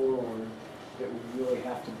point forward that we really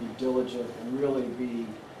have to be diligent and really be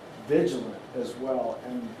vigilant as well,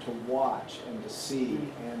 and to watch and to see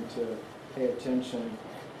and to pay attention.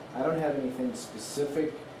 I don't have anything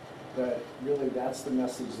specific, but really that's the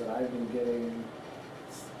message that I've been getting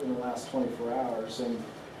in the last 24 hours. And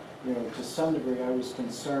you know, to some degree, I was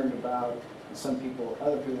concerned about, other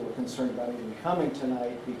people were concerned about even coming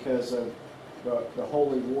tonight because of the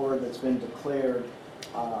holy war that's been declared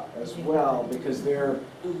as well, because they're,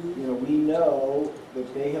 you know, we know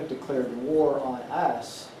that they have declared war on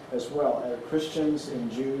us as well, Christians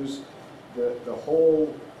and Jews, the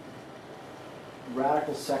whole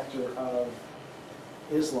radical sector of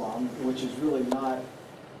Islam, which is really not,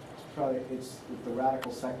 it's the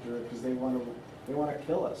radical sector, because they want to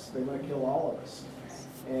kill us. They want to kill all of us.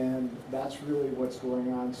 And that's really what's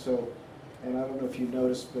going on. So, and I don't know if you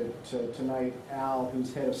noticed, but tonight Al,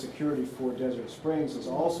 who's head of security for Desert Springs, is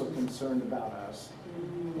also concerned about us.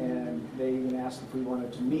 And they even asked if we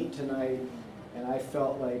wanted to meet tonight. And I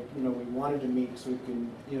felt like, we wanted to meet so we can,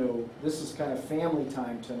 this is kind of family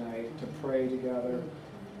time tonight to pray together.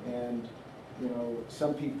 And,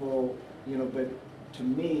 some people, but to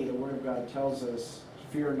me, the Word of God tells us,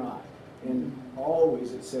 fear not. And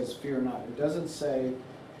always it says, fear not. It doesn't say,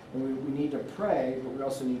 and we need to pray, but we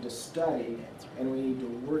also need to study, and we need to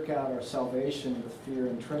work out our salvation with fear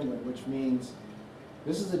and trembling, which means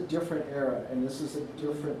this is a different era, and this is a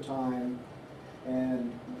different time,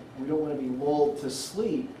 and we don't want to be lulled to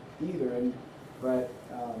sleep either. But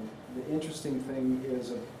the interesting thing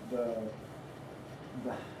is the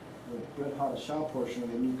Brit Hadashah portion, or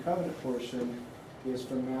the New Covenant portion, is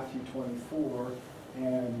from Matthew 24,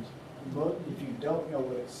 and if you don't know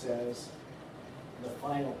what it says, the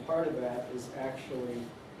final part of that is actually,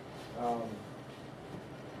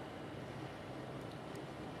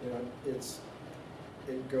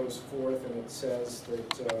 it goes forth and it says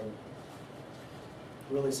that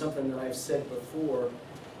really something that I've said before,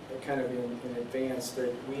 kind of in advance,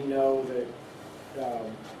 that we know that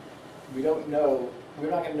we don't know. We're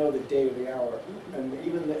not going to know the day or the hour, and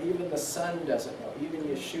even the Son doesn't know. Even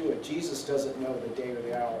Yeshua, Jesus, doesn't know the day or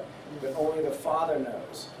the hour, but only the Father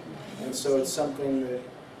knows. And so it's something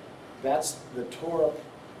that's the Torah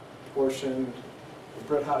portion, the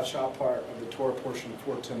Brit Hadashah part of the Torah portion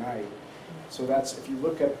for tonight. So that's, if you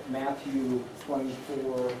look at Matthew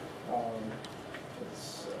 24,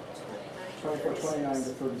 it's 24, 29 to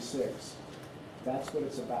 36, that's what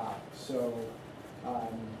it's about. So,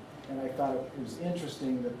 and I thought it was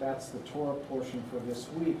interesting that that's the Torah portion for this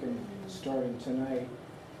week and starting tonight.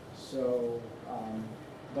 So,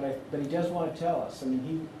 but he does want to tell us. I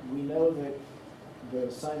mean, we know that the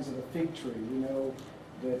signs of the fig tree. We know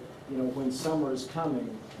that when summer is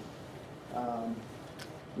coming.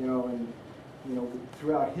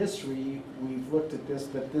 Throughout history we've looked at this,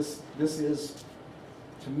 but this is,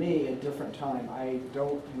 to me, a different time. I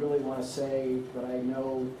don't really want to say that I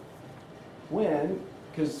know when,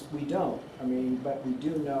 because we don't. I mean, but we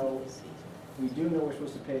do know we're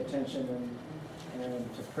supposed to pay attention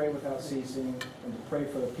and to pray without ceasing, and to pray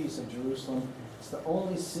for the peace of Jerusalem. It's the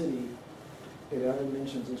only city it ever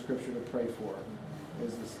mentions in Scripture to pray for,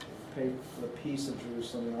 is this, pray for the peace of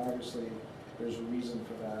Jerusalem, and obviously there's a reason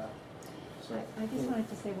for that. So, I just wanted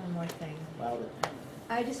to say one more thing. Louder.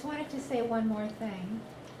 I just wanted to say one more thing.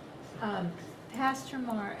 Pastor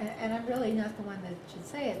Mark, and I'm really not the one that should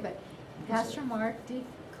say it, but Pastor Mark did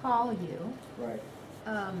call you. Right.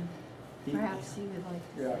 Perhaps you would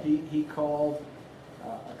like to say. Yeah, he called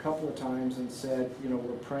a couple of times and said, we're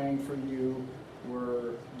praying for you,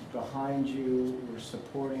 we're behind you, we're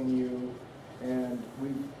supporting you, and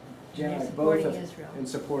Jen and I both have, in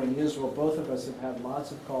supporting Israel, both of us have had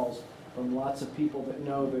lots of calls from lots of people that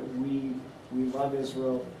know that we love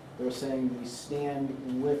Israel. They're saying we stand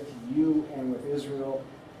with you and with Israel.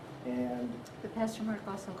 And but Pastor Mark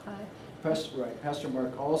also called. Pastor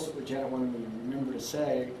Mark also, what Janet wanted me to remember to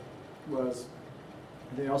say was,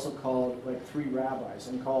 they also called like 3 rabbis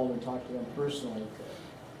and called and talked to them personally.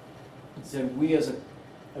 And said, we as a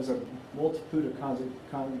multitude of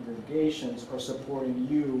congregations are supporting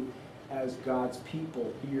you as God's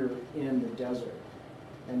people here in the desert.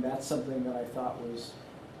 And that's something that I thought was,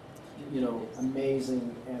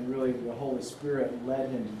 amazing, and really the Holy Spirit led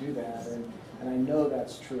him to do that, and I know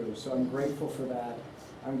that's true. So I'm grateful for that.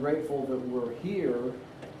 I'm grateful that we're here,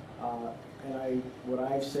 and what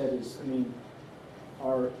I've said is,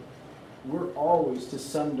 we're always, to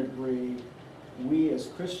some degree, we as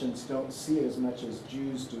Christians don't see it as much as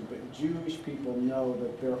Jews do, but Jewish people know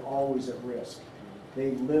that they're always at risk.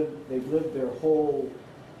 They've lived their whole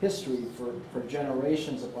history for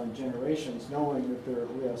generations upon generations knowing that they're at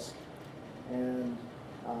risk. And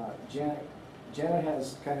Janet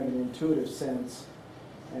has kind of an intuitive sense,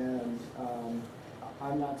 and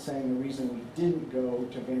I'm not saying the reason we didn't go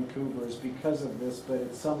to Vancouver is because of this, but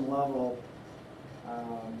at some level,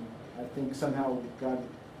 I think somehow God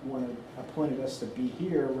appointed us to be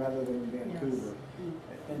here rather than in Vancouver.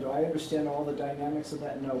 Yes. And do I understand all the dynamics of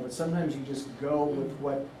that? No, but sometimes you just go with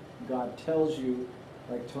what God tells you,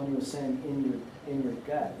 like Tony was saying, in your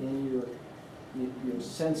gut, in your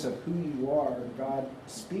sense of who you are. God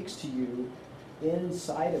speaks to you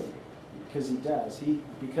inside of you, because he does.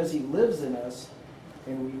 Because he lives in us,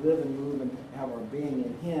 and we live and move and have our being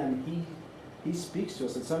in him, he speaks to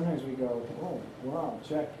us, and sometimes we go, oh, wow,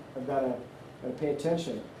 check, I've gotta pay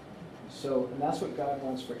attention. So, and that's what God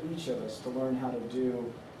wants for each of us, to learn how to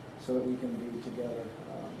do so that we can be together.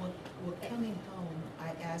 Well, coming home,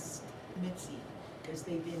 I asked Mitzi, because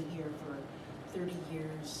they've been here for 30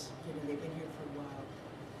 years, you know, they've been here for a while.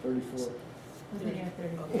 34. We've been here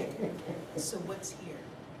 30 Okay, so what's here?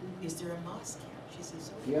 Is there a mosque here? She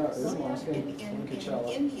says, oh. Yeah, yes. there's a mosque in In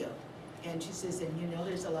Coachella. India. And she says, and you know,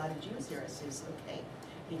 there's a lot of Jews here. I says, okay,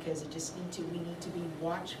 because we need to be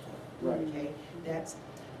watchful. Right. Okay, that's,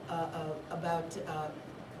 about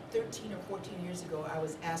 13 or 14 years ago, I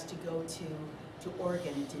was asked to go to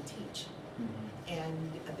Oregon and to teach. Mhm.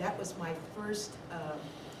 And that was my first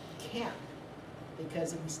camp,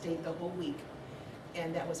 because we stayed the whole week.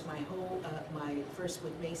 And that was my first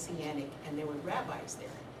with Messianic, and there were rabbis there,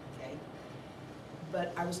 okay?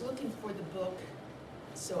 But I was looking for the book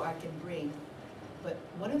so I can bring, but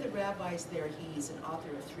one of the rabbis there, he's an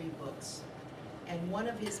author of 3 books. And one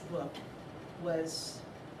of his book was,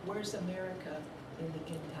 Where's America in the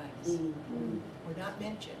End Times? Mm. We're not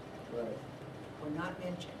mentioned. Right. We're not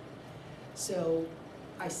mentioned. So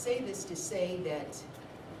I say this to say that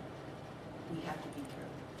we have to be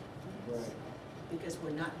careful, Right. because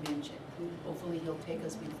we're not mentioned. Hopefully he'll take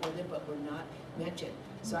us before then, but we're not mentioned.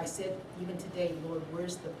 So I said, even today, Lord,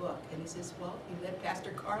 where's the book? And he says, well, you let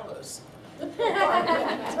Pastor Carlos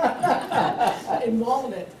in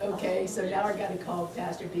Walnut, okay? So now I gotta call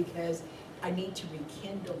Pastor, because I need to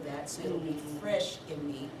rekindle that, so it'll be fresh in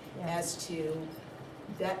me Yeah. as to,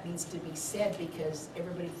 that needs to be said, because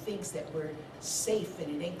everybody thinks that we're safe and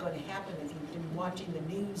it ain't gonna happen. If you've been watching the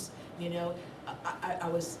news, you know, I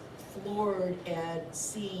was floored at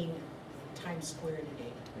seeing Times Square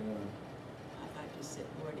today. Yeah. I just said,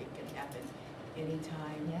 Lord, it can happen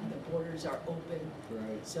anytime. Yeah. The borders are open.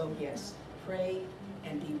 Right. So yes, pray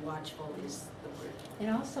and be watchful is the word. And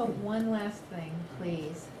also, one last thing,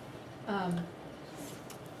 please.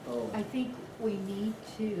 Oh. I think we need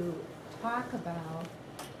to talk about,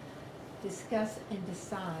 discuss and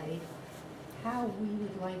decide how we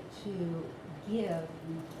would like to give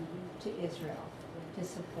to Israel to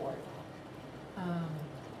support.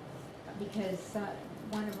 Because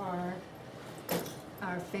one of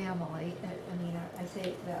our family, I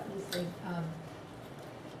say that loosely,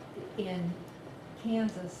 in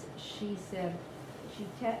Kansas, she said,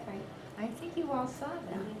 I think you all saw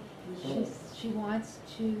that. She wants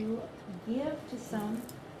to give to some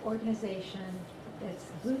organization that's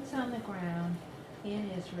boots on the ground in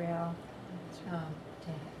Israel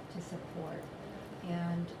to support.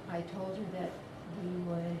 And I told her that we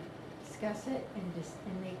would discuss it and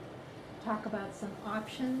talk about some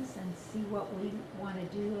options and see what we want to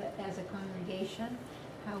do as a congregation,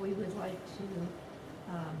 how we would like to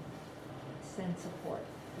send support.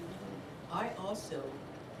 I also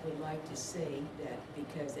would like to say that,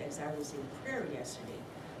 because as I was in prayer yesterday,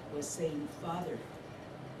 was saying, Father,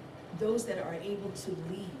 those that are able to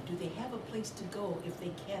leave, do they have a place to go if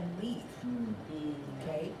they can leave?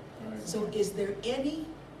 Okay? Right. So is there any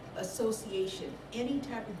association, any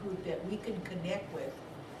type of group that we can connect with?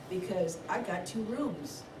 Because I got 2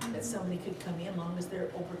 rooms that somebody could come in, long as they're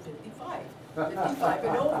over 55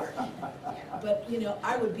 and over. But, you know,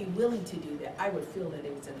 I would be willing to do that. I would feel that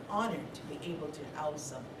it was an honor to be able to house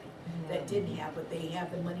somebody that didn't have, but they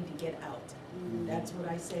have the money to get out. That's what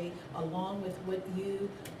I say, along with what you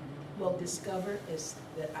will discover, is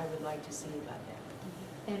that I would like to see about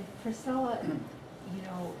that. And Priscilla, you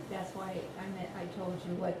know, that's why I told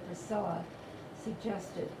you what Priscilla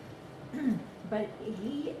suggested. But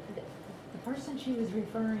the person she was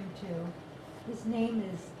referring to, his name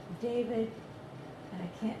is David,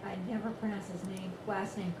 and I never pronounce his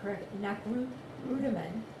last name correct,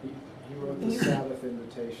 Ruderman. He wrote the Sabbath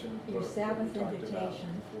invitation. Your book that we Sabbath talked about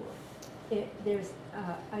invitation. before.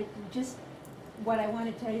 What I want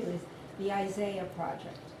to tell you is the Isaiah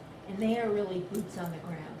Project, and they are really boots on the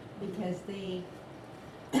ground, because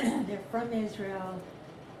they're from Israel.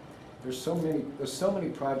 There's so many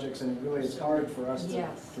projects, and it really is hard for us to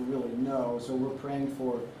Yes. really know. So we're praying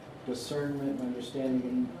for discernment and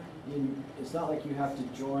understanding. And it's not like you have to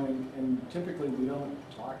join, and typically we don't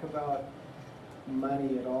talk about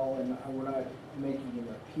money at all, and we're not making an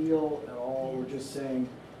appeal at all. We're just saying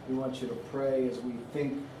we want you to pray as we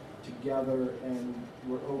think together, and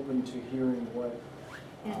we're open to hearing what,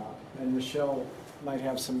 and Michelle might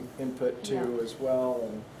have some input too as well.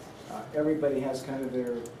 And everybody has kind of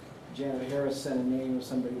their, Janet Harris sent a name of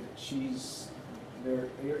somebody that she's there.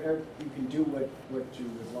 You can do what you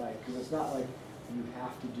would like, because it's not like you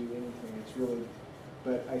have to do anything. It's really,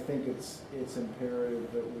 but I think it's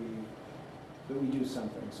imperative that we we do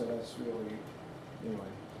something, so that's really, anyway,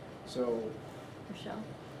 so. Michelle?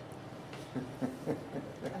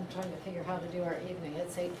 I'm trying to figure how to do our evening,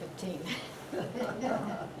 it's 8:15.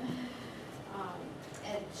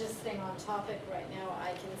 And just staying on topic right now,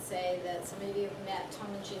 I can say that some of you have met Tom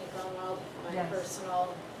and Jeannie Grunwald, my Yes.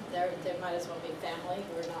 personal, they might as well be family,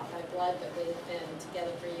 we're not by blood, but we've been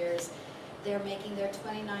together for years. They're making their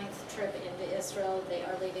 29th trip into Israel, they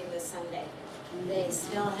are leaving this Sunday. They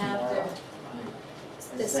still have their,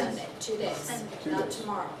 this Sunday, 2 days, 2 not days.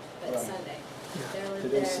 tomorrow, but Right. Sunday.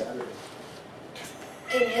 Today's They're, Saturday.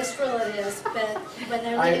 in Israel it is, but when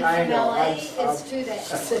they're I leaving from know, LA, I'm- it's 2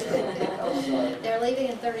 days. I'm sorry. They're leaving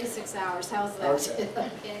in 36 hours, how's that? Okay.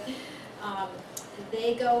 Okay.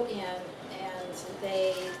 They go in and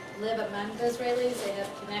they live among the Israelis, they have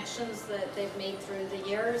connections that they've made through the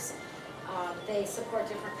years. They support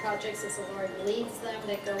different projects as the Lord leads them,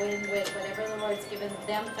 they go in with whatever the Lord's given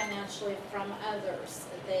them financially from others.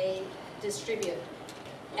 They distribute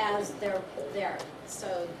as they're there,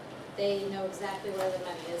 so they know exactly where the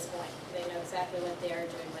money is going. They know exactly what they are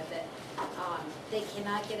doing with it. They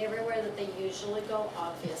cannot get everywhere that they usually go,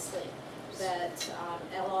 obviously. But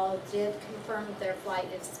LL did confirm their flight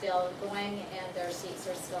is still going and their seats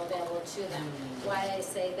are still available to them. Why I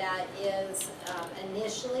say that is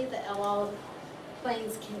initially the LL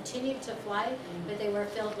planes continued to fly, but they were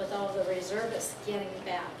filled with all the reservists getting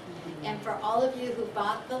back. And for all of you who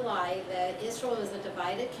bought the lie that Israel was a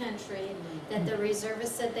divided country, that the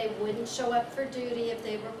reservists said they wouldn't show up for duty if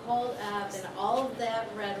they were called up, and all of that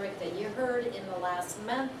rhetoric that you heard in the last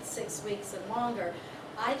month, 6 weeks and longer,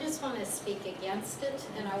 I just want to speak against it,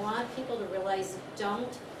 and I want people to realize,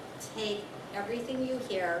 don't take everything you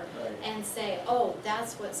hear Right. and say, oh,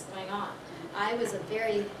 that's what's going on. I was a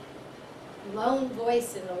very lone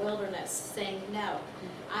voice in the wilderness saying, no,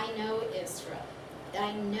 I know Israel.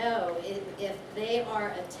 I know if they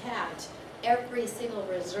are attacked, every single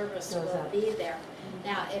reservist Goes will up. be there.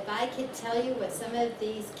 Now, if I could tell you what some of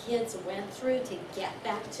these kids went through to get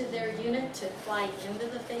back to their unit, to fly into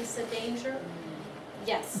the face of danger,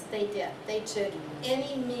 yes, they did. They took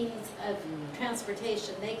any means of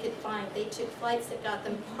transportation they could find. They took flights that got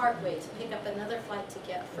them partway to pick up another flight to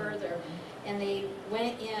get further. And they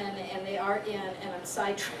went in, and they are in, and I'm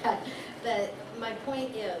sidetracked. But my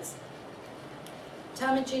point is,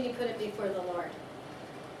 Tom and Jeannie put it before the Lord.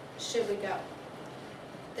 Should we go?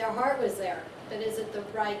 Their heart was there, but is it the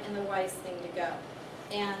right and the wise thing to go?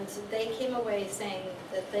 And they came away saying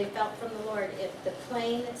that they felt from the Lord, if the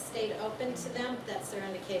plane stayed open to them, that's their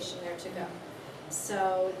indication there to go.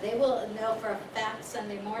 So they will know for a fact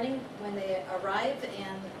Sunday morning when they arrive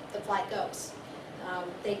and the flight goes.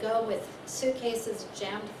 They go with suitcases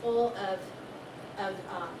jammed full of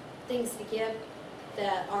things to give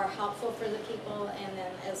that are helpful for the people, and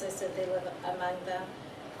then, as I said, they live among them.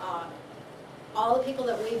 All the people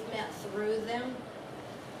that we've met through them,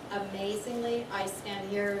 amazingly, I stand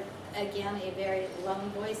here again, a very lone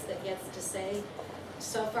voice that gets to say,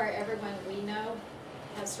 so far everyone we know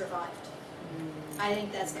has survived. I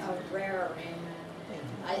think that's a rare.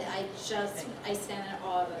 I stand in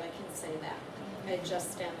awe that I can say that. I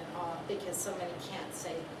just stand in awe because so many can't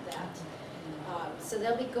say that. So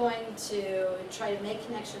they'll be going to try to make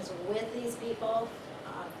connections with these people.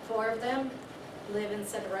 4 of them live in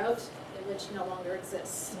Sederot, which no longer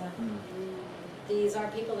exists. These are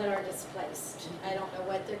people that are displaced. I don't know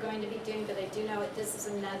what they're going to be doing, but I do know that this is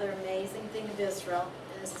another amazing thing of Israel,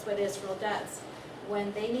 and this is what Israel does.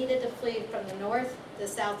 When they needed to flee from the north, the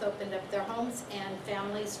south opened up their homes, and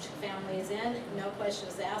families took families in, no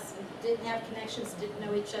questions asked, and didn't have connections, didn't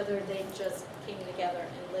know each other, they just came together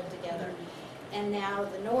and lived together. And now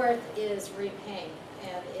the north is repaying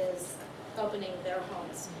and is opening their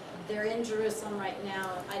homes. They're in Jerusalem right now.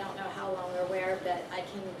 I don't know how long or where, but I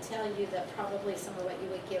can tell you that probably some of what you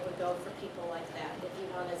would give would go for people like that if you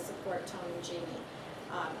want to support Tom and Jeannie.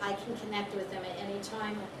 I can connect with them at any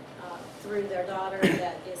time through their daughter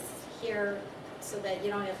that is here, so that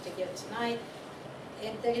you don't have to give tonight.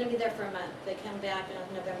 And they're going to be there for a month. They come back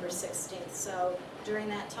on November 16th. So during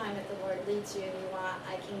that time, if the Lord leads you and you want,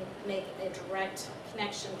 I can make a direct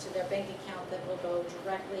connection to their bank account that will go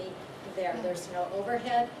directly there. There's no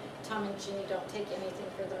overhead. Tom and Jeannie don't take anything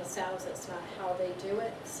for themselves. That's not how they do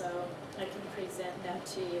it. So I can present that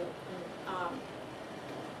to you.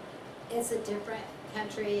 It's a different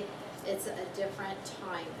country. It's a different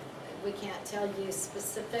time. We can't tell you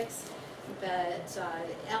specifics, but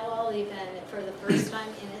LL, even for the first time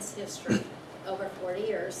in its history, over 40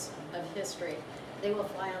 years of history, they will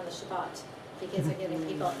fly on the Shabbat because they're getting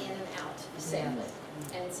people in and out safely.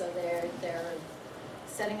 And so they're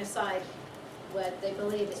setting aside what they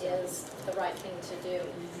believe is the right thing to do.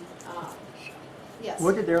 Yes.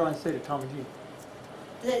 What did the airline say to Tom and Jean?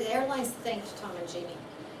 The airlines thanked Tom and Jeannie.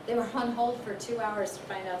 They were on hold for 2 hours to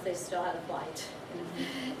find out they still had a flight.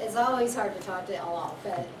 It's always hard to talk to all,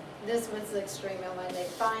 but this was the extreme, and when they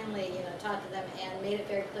finally, talked to them and made it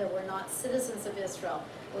very clear, we're not citizens of Israel.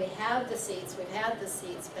 We have the seats, we've had the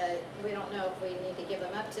seats, but we don't know if we need to give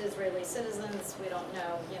them up to Israeli citizens. We don't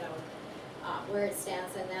know, where it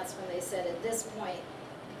stands, and that's when they said at this point,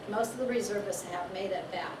 most of the reservists have made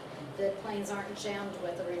it back. The planes aren't jammed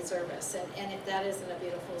with the reservists, and if that isn't a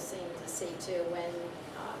beautiful scene to see too, when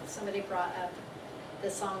somebody brought up the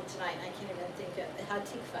song tonight, and I can't even think of it,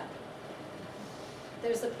 Hatikva.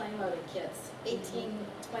 There's a plane load of kids, 18,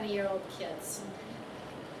 20-year-old kids,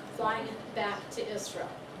 flying back to Israel.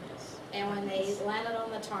 And when they landed on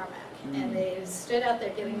the tarmac, and they stood out there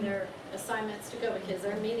getting their assignments to go, because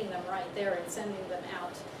they're meeting them right there and sending them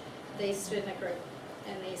out, they stood in a group,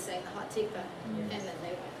 and they sang the Hatikva, and then they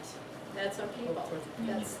went. That's our people.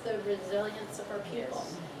 That's the resilience of our people.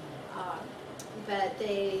 But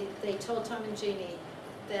they told Tom and Jeannie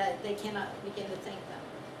that they cannot begin to thank them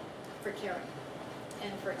for caring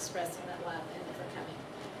and for expressing that love and for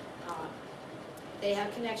coming. They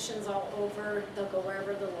have connections all over. They'll go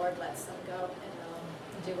wherever the Lord lets them go, and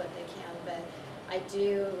they'll do what they can. But I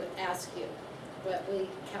do ask you, what we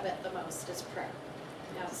covet the most is prayer,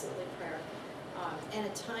 absolutely prayer. And a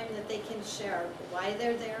time that they can share why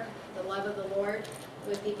they're there, the love of the Lord,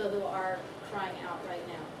 with people who are crying out right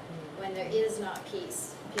now. When there is not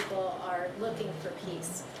peace, people are looking for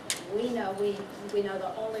peace. We know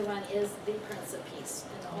the only one is the Prince of Peace,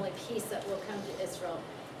 and the only peace that will come to Israel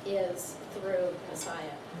is through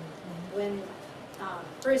Messiah. When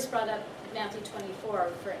Bruce brought up Matthew 24,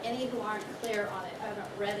 for any who aren't clear on it, I haven't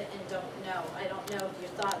read it and don't know. I don't know if your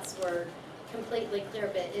thoughts were completely clear,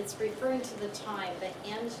 but it's referring to the time, the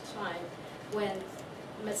end time, when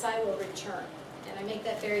Messiah will return. And I make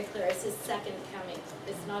that very clear. It's his second coming.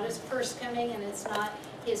 It's not his first coming, and it's not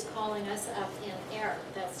his calling us up in air.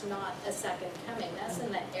 That's not a second coming. That's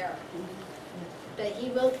in the air. But he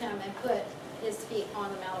will come and put his feet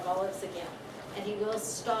on the Mount of Olives again. And he will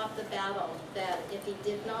stop the battle that if he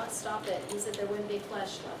did not stop it, he said there wouldn't be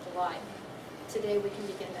flesh left alive. Today we can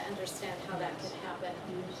begin to understand how that can happen.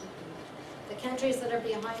 The countries that are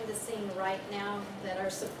behind the scene right now that are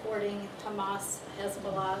supporting Hamas,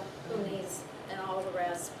 Hezbollah, Houthis, and all the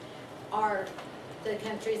rest are the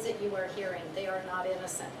countries that you are hearing. They are not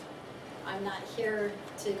innocent. I'm not here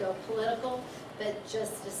to go political, but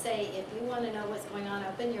just to say, if you want to know what's going on,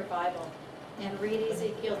 open your Bible and read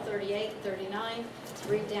Ezekiel 38, 39,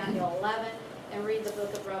 read Daniel 11, and read the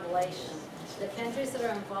book of Revelation. The countries that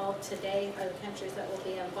are involved today are the countries that will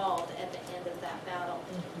be involved at the end of that battle.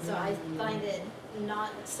 So I find it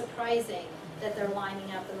not surprising that they're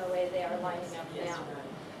lining up in the way they are lining up now.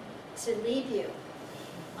 To leave you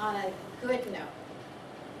on a good note.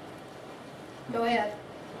 Go ahead.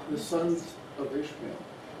 The sons of Ishmael,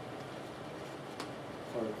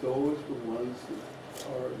 are those the ones that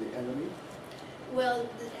are the enemy? Well,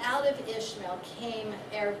 out of Ishmael came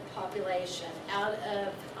Arab population. Out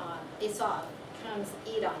of Esau comes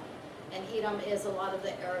Edom, and Edom is a lot of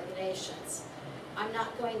the Arab nations. I'm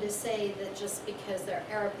not going to say that just because they're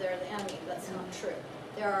Arab, they're the enemy. That's not true.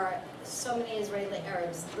 There are so many Israeli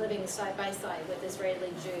Arabs living side by side with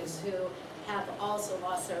Israeli Jews who have also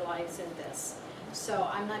lost their lives in this. So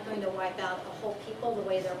I'm not going to wipe out a whole people the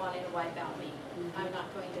way they're wanting to wipe out me. I'm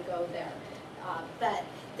not going to go there. But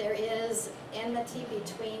there is enmity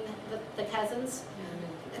between the cousins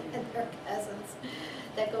and their cousins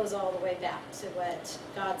that goes all the way back to what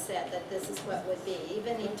God said, that this is what would be.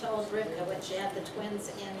 Even he told Rivka when she had the twins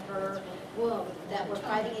in her womb that were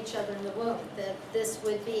fighting each other in the womb, that this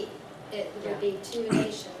would be. It would be two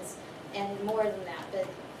nations and more than that, but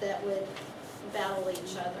that would battle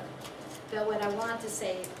each other. But what I want to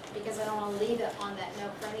say, because I don't want to leave it on that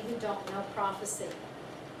note, for any who don't know prophecy,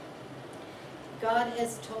 God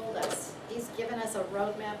has told us, he's given us a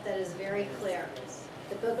roadmap that is very clear.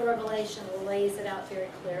 The book of Revelation lays it out very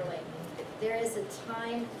clearly. There is a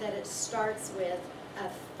time that it starts with a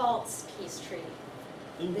false peace treaty.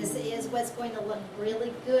 This is what's going to look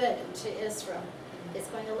really good to Israel. It's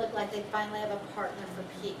going to look like they finally have a partner for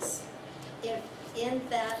peace. If in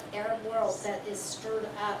that Arab world that is stirred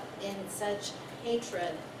up in such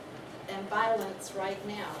hatred and violence right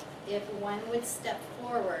now, if one would step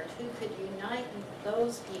forward who could unite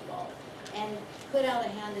those people and put out a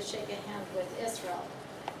hand to shake a hand with Israel,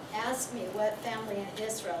 ask me what family in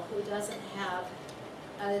Israel who doesn't have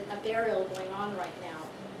a burial going on right now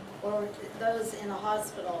or those in the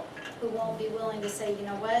hospital who won't be willing to say, you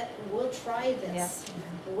know what, we'll try this.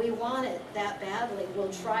 We want it that badly,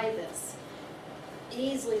 we'll try this.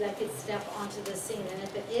 Easily that could step onto the scene, and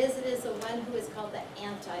if it is the one who is called the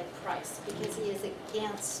Antichrist, because he is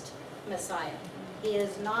against Messiah. He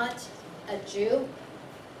is not a Jew,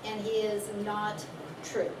 and he is not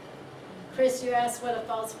true. Chris, you asked what a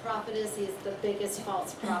false prophet is. He is the biggest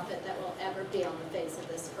false prophet that will ever be on the face of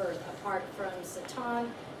this earth, apart from Satan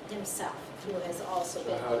himself, who has also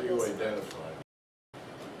been. So how do you identify?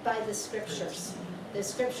 By the scriptures. The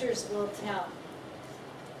scriptures will tell.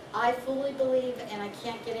 I fully believe, and I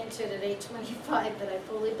can't get into it at 8:25, but I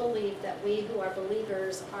fully believe that we who are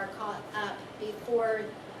believers are caught up before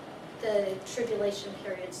the tribulation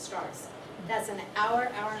period starts. That's an hour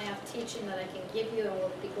and a half teaching that I can give you, and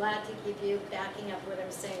we'll be glad to give you, backing up what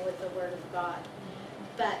I'm saying with the Word of God.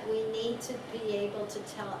 But we need to be able to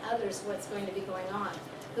tell others what's going to be going on,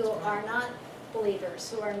 who are not believers,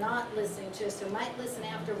 who are not listening to us, who might listen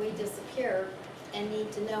after we disappear and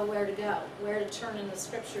need to know where to go, where to turn in the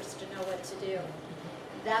scriptures to know what to do.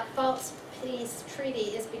 That false peace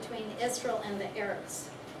treaty is between Israel and the Arabs.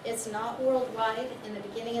 It's not worldwide. In the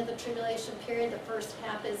beginning of the tribulation period, the first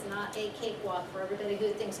half is not a cakewalk for everybody who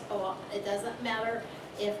thinks, oh, it doesn't matter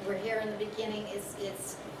if we're here in the beginning,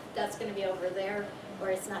 that's going to be over there, or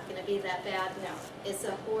it's not going to be that bad. No, it's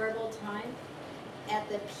a horrible time. At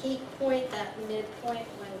the peak point, that midpoint,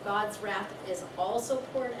 when God's wrath is also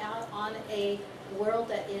poured out on a world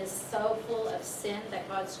that is so full of sin that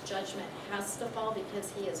God's judgment has to fall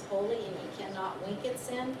because he is holy and he cannot wink at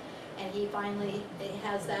sin, and he finally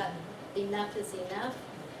has that enough is enough,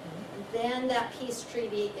 then that peace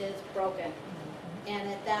treaty is broken. And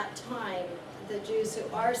at that time, the Jews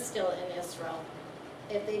who are still in Israel,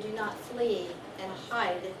 if they do not flee and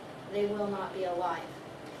hide, they will not be alive.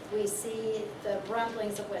 We see the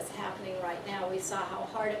rumblings of what's happening right now. We saw how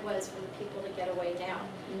hard it was for the people to get away now.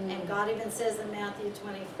 And God even says in Matthew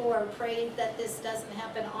 24, pray that this doesn't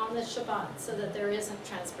happen on the Shabbat so that there isn't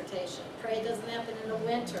transportation. Pray it doesn't happen in the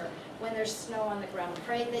winter when there's snow on the ground.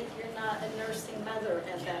 Pray that you're not a nursing mother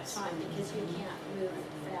at that time because you can't move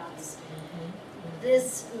fast.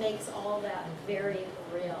 This makes all that very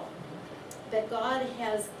real. But God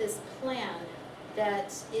has this plan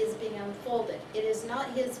that is being unfolded. It is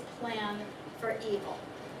not his plan for evil.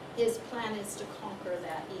 His plan is to conquer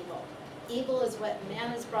that evil. Evil is what man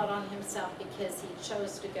has brought on himself because he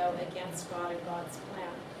chose to go against God and God's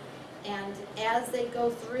plan. And as they go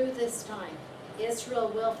through this time,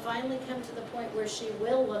 Israel will finally come to the point where she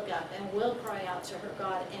will look up and will cry out to her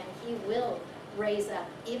God, and he will raise up.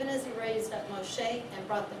 Even as he raised up Moshe and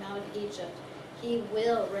brought them out of Egypt, he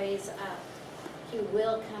will raise up. He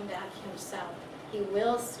will come back himself. He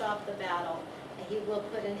will stop the battle, and he will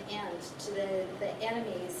put an end to the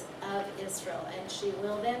enemies of Israel. And she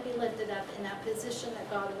will then be lifted up in that position that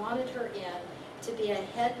God wanted her in, to be a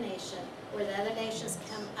head nation, where the other nations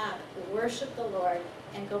come up, worship the Lord,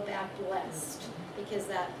 and go back blessed, because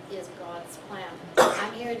that is God's plan.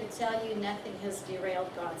 I'm here to tell you nothing has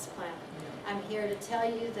derailed God's plan. I'm here to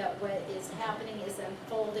tell you that what is happening is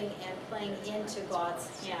unfolding and playing into God's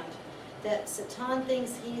hand. That Satan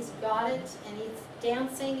thinks he's got it, and he's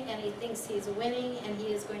dancing, and he thinks he's winning, and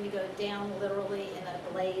he is going to go down literally in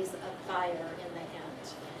a blaze of fire in the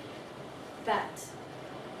end. But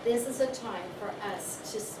this is a time for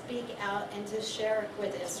us to speak out and to share it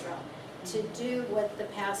with Israel, to do what the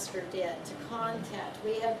pastor did, to contact.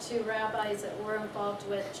 We have 2 rabbis that we're involved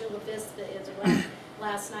with. Chula Vista is one.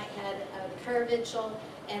 Last night had a prayer vigil,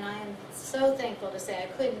 and I am so thankful to say I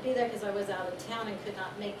couldn't be there because I was out of town and could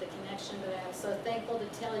not make the connection, but I am so thankful to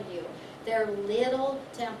tell you their little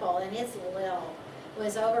temple, and it's little,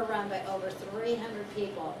 was overrun by over 300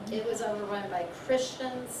 people. It was overrun by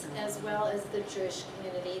Christians as well as the Jewish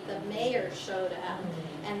community. The mayor showed up,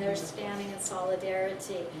 and they're standing in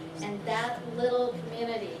solidarity. And that little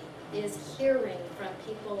community is hearing from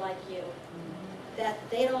people like you that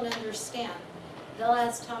they don't understand. They'll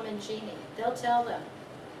ask Tom and Jeannie. They'll tell them,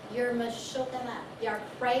 you're mashukana. You're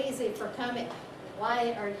crazy for coming.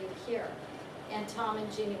 Why are you here? And Tom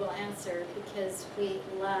and Jeannie will answer, because we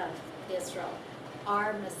love Israel.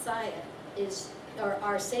 Our Messiah is, or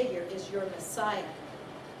our Savior is your Messiah.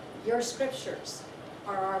 Your scriptures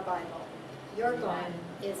are our Bible. Your God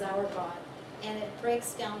is our God. And it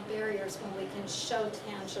breaks down barriers when we can show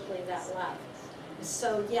tangibly that love.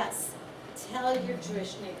 So yes, tell your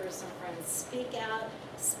Jewish neighbors and friends, speak out,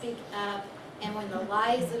 speak up, and when the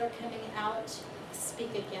lies that are coming out,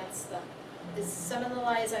 speak against them. Some of the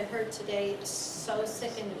lies I heard today so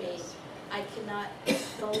sickened me. I could not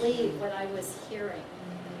believe what I was hearing.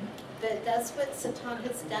 But that's what Satan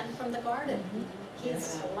has done from the garden.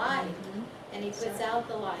 He's lied, and he puts out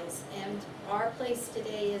the lies. And our place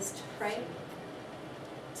today is to pray,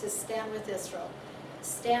 to stand with Israel,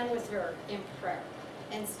 stand with her in prayer,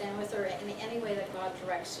 and stand with her in any way that God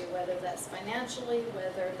directs you, whether that's financially,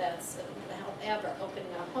 whether that's however, opening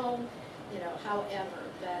a home, however.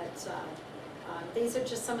 But these are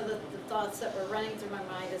just some of the thoughts that were running through my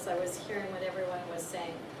mind as I was hearing what everyone was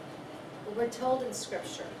saying. We're told in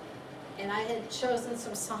Scripture, and I had chosen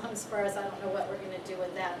some Psalms for us. I don't know what we're going to do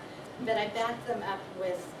with that, but I backed them up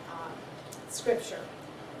with Scripture.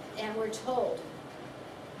 And we're told,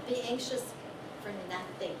 be anxious for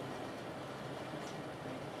nothing.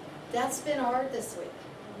 That's been hard this week.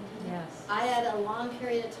 Yes. I had a long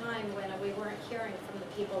period of time when we weren't hearing from the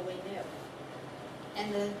people we knew.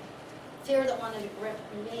 And the fear that wanted to grip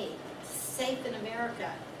me, safe in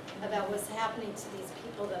America, about what's happening to these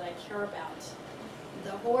people that I care about.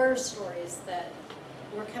 The horror stories that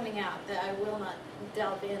were coming out that I will not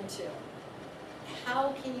delve into.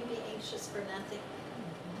 How can you be anxious for nothing?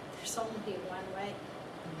 There's only one way.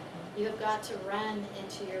 You have got to run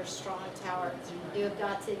into your strong tower. You have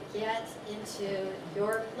got to get into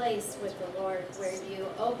your place with the Lord where you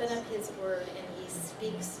open up His Word and He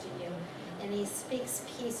speaks to you. And He speaks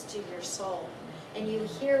peace to your soul. And you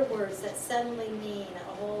hear words that suddenly mean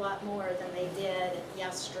a whole lot more than they did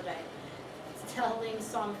yesterday. Telling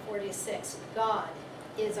Psalm 46, God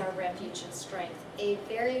is our refuge and strength, a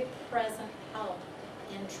very present help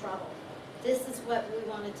in trouble. This is what we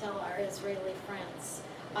want to tell our Israeli friends.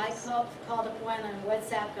 I called up one on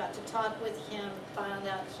WhatsApp, got to talk with him, found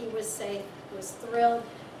out he was safe, was thrilled,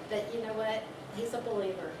 but you know what? He's a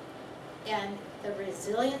believer. And the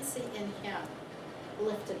resiliency in him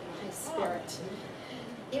lifted my spirit.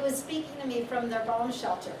 He was speaking to me from their bomb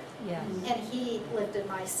shelter. Yes. And he lifted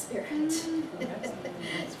my spirit.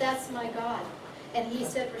 That's my God. And he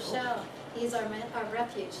said, Rochelle, He's our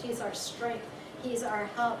refuge. He's our strength. He's our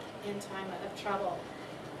help in time of trouble.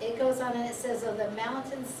 It goes on and it says, though the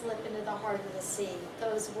mountains slip into the heart of the sea,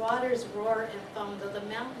 those waters roar and foam, though the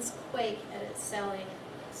mountains quake at its swelling,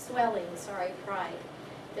 pride.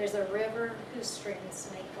 There's a river whose streams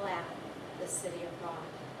make glad the city of God.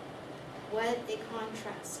 What a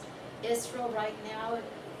contrast. Israel right now, it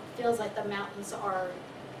feels like the mountains are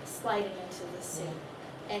sliding into the sea.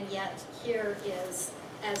 And yet here is,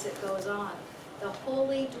 as it goes on, the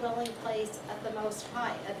holy dwelling place of the Most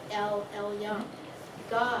High, of El Elyon.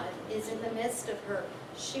 God is in the midst of her.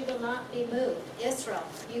 She will not be moved. Israel,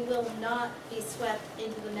 you will not be swept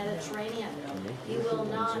into the Mediterranean. You will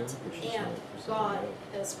not, and God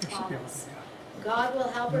has promised. God will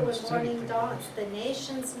help her when morning dawns. The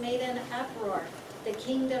nations made an uproar. The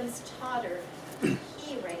kingdoms tottered.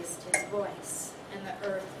 He raised his voice, and the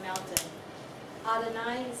earth melted.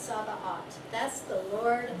 Adonai Sabaoth, that's the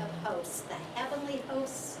Lord of hosts, the heavenly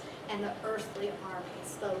hosts and the earthly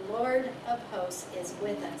armies. The Lord of hosts is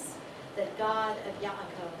with us. The God of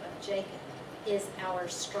Yaakov, of Jacob, is our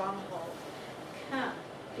stronghold. Come,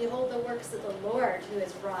 behold the works of the Lord, who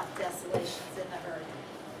has wrought desolations in the earth.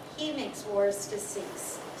 He makes wars to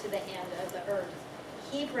cease to the end of the earth.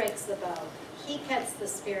 He breaks the bow. He cuts the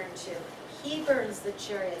spear in two. He burns the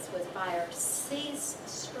chariots with fire. Cease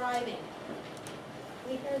striving.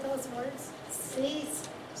 We hear those words? Cease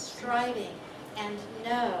striving and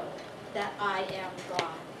know that I am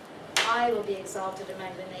God. I will be exalted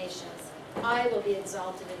among the nations. I will be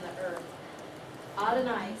exalted in the earth.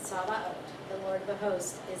 Adonai Sabaoth, the Lord of the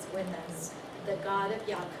hosts, is with us. The God of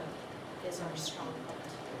Yaakov is our stronghold.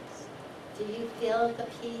 Do you feel the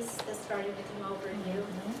peace that's starting to come over you?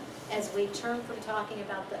 As we turn from talking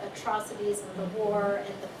about the atrocities and the war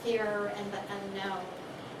and the fear and the unknown,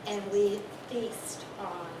 and we feast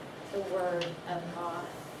on the Word of God.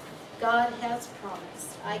 God has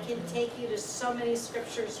promised. I can take you to so many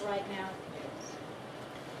scriptures right now.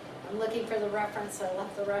 I'm looking for the reference. I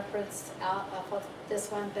left the reference out of this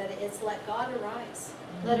one, but it's let God arise.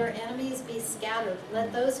 Let our enemies be scattered.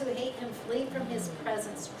 Let those who hate him flee from his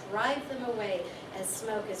presence. Drive them away as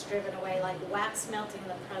smoke is driven away, like wax melting in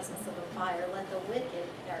the presence of a fire. Let the wicked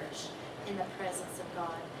perish in the presence of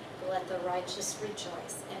God. Let the righteous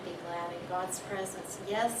rejoice and be glad in God's presence.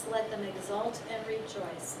 Yes, let them exult and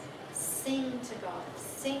rejoice. Sing to God.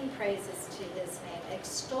 Sing praises to his name.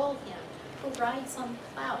 Extol him who rides on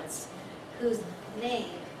clouds, whose name,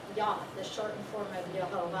 Yah, the shortened form of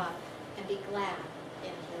Yehovah, and be glad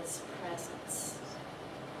in his presence.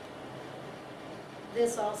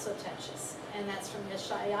 This also touches, and that's from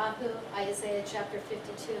Yeshayahu, Isaiah chapter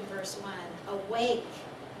 52 and verse 1. Awake,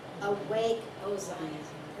 awake, O Zion.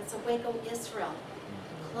 It's awake, O Israel.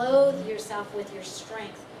 Clothe yourself with your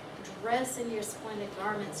strength. dress in your splendid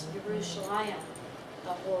garments, Jerusalem, the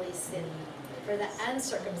holy city. For the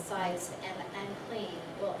uncircumcised and the unclean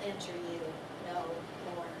will enter you no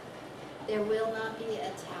more. There will not be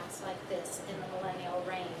attacks like this in the millennial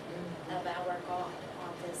reign of our God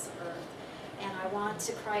on this earth. And I want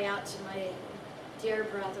to cry out to my dear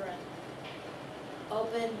brethren,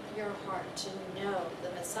 open your heart to know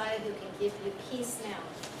the Messiah who can give you peace now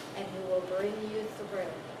and who will bring you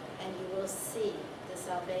through, and you will see the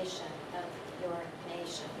salvation of your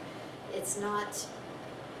nation. It's not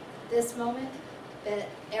this moment, but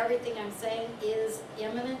everything I'm saying is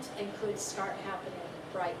imminent and could start happening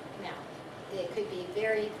right now. It could be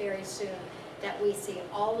very, very soon that we see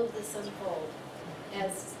all of this unfold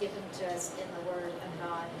as is given to us in the Word of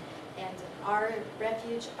God. And our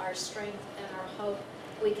refuge, our strength, and our hope,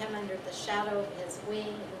 we come under the shadow of His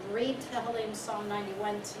wing. Read Tehillim Psalm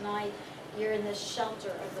 91 tonight. You're in the shelter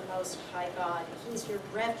of the Most High God. He's your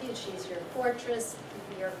refuge, He's your fortress,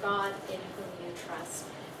 your God in whom you trust.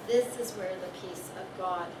 This is where the peace of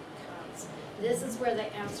God comes. This is where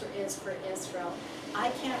the answer is for Israel. I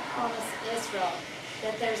can't promise Israel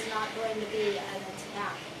that there's not going to be an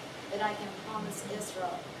attack, but I can promise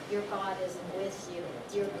Israel, your God is with you.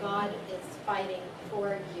 Your God is fighting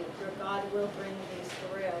for you. Your God will bring you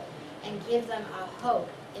through, and give them a hope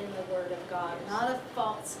in the Word of God, not a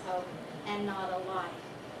false hope and not a lie.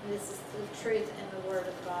 This is the truth in the Word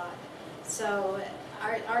of God. So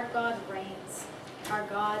our God reigns. Our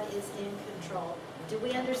God is in control. Do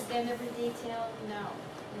we understand every detail?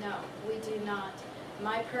 No, we do not.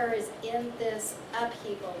 My prayer is in this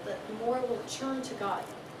upheaval that more will turn to God,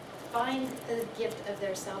 find the gift of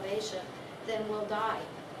their salvation, than will die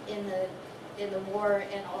in the war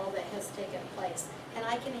and all that has taken place. And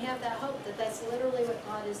I can have that hope that that's literally what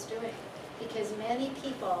God is doing, because many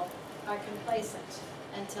people are complacent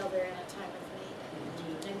until they're in a time of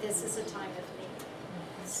need. And this is a time of need.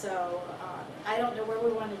 So I don't know where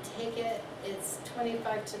we want to take it. It's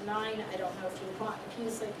 25 to 9. I don't know if you want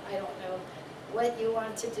music. I don't know what you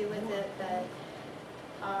want to do with it, but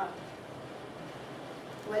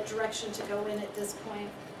what direction to go in at this point.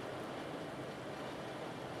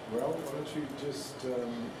 Well, why don't you just,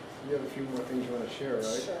 you have a few more things you want to share, right?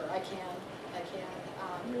 Sure, I can.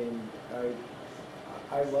 I mean,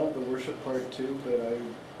 I love the worship part too, but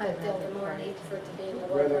I feel the more need for it to be in the I'd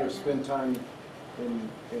Word rather right now. spend time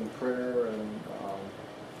in prayer and,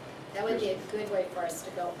 That would be a good way for us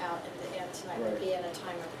to go out at the end tonight, would Right. be in a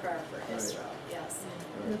time of prayer for Right. Israel, yes.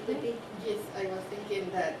 Yes, I was thinking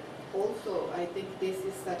that also, I think this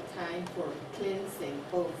is a time for cleansing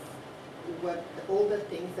of all the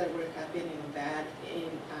things that were happening bad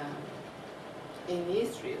in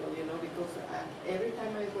Israel, you know, because every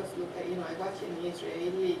time I was looking, I watch an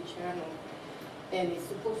Israeli channel, and it's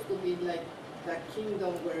supposed to be like the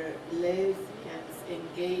kingdom where lesbians and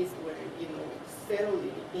gays were,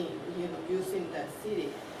 settling in, using that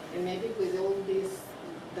city. And maybe with all this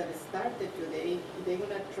that started today, they're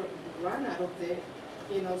gonna run out of there,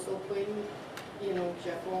 so when,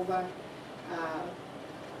 Jehovah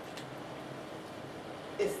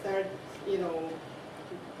start,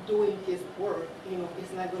 doing his work,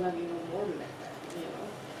 it's not gonna be no more like that.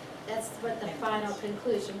 That's what the final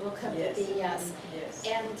conclusion will come to be, yes. Yes.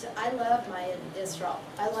 And I love my Israel.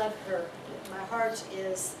 I love her. My heart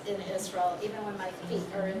is in Israel, even when my feet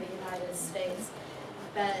are in the United States.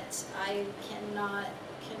 But I cannot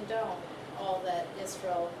condone all that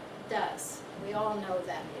Israel does. We all know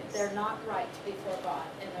that. They're not right before God,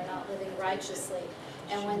 and they're not living righteously.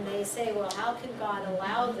 And when they say, well, how can God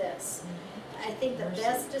allow this? I think the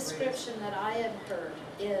best description that I have heard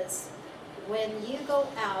is when you go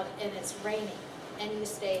out and it's raining and you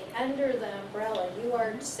stay under the umbrella, you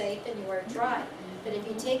are safe and you are dry. But if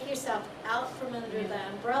you take yourself out from under the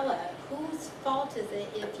umbrella, whose fault is it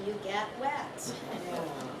if you get wet?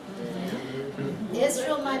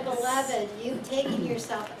 Israel, my beloved, you've taken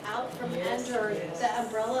yourself out from under the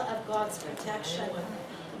umbrella of God's protection.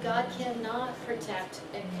 God cannot protect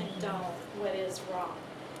and condone what is wrong.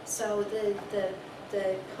 So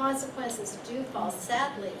the consequences do fall.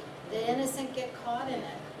 Sadly, the innocent get caught in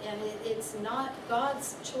it, and it's not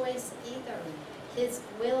God's choice either. His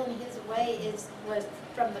will and His way was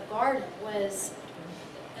from the garden was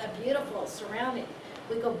a beautiful surrounding.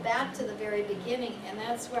 We go back to the very beginning, and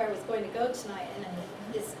that's where I was going to go tonight. And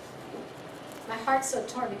my heart's so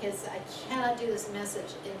torn because I cannot do this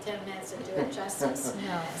message in 10 minutes and do it justice.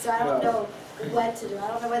 No. So I don't know what to do. I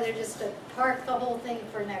don't know whether just to park the whole thing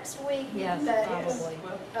for next week. Yes, but- probably.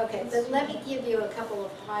 Okay, but let me give you a couple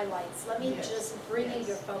of highlights. Let me just bring you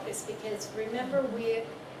your focus, because remember,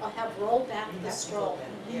 have rolled back You the have to roll scroll. back,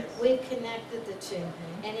 yes. We've connected the two.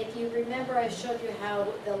 And if you remember, I showed you how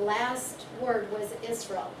the last word was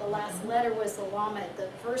Israel. The last letter was the Lamed. The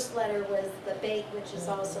first letter was the Beit, which is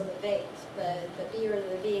also the Beit. The B or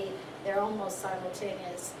the V, they're almost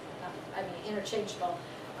simultaneous, interchangeable.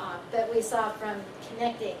 But we saw from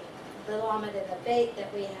connecting the Lamed and the Beit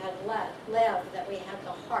that we had Lev, that we had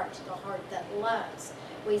the heart that loves.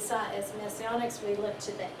 We saw as Messianics, we looked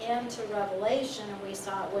to the end to Revelation, and we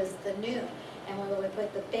saw it was the noon. And when we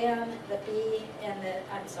put the Ben, the B, and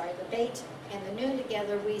the Beit and the noon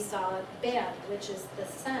together, we saw Ben, which is the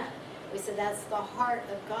sun. We said that's the heart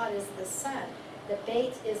of God is the sun. The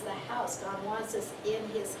Beit is the house. God wants us in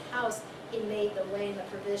his house. He made the way and the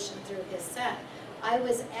provision through his son. I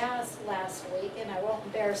was asked last week, and I won't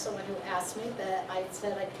embarrass someone who asked me, but I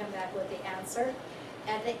said I'd come back with the answer.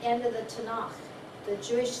 At the end of the Tanakh, the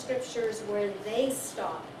Jewish scriptures where they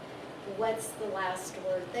stop, what's the last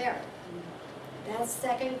word there? That's 2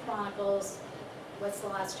 Chronicles, what's the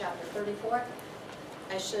last chapter, 34?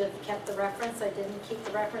 I should have kept the reference. I didn't keep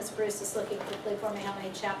the reference. Bruce is looking quickly for me how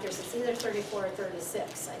many chapters. It's either 34 or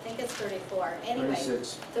 36. I think it's 34. Anyway,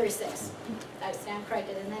 36. 36. I stand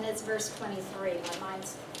corrected. And then it's verse 23. My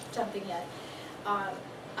mind's jumping in.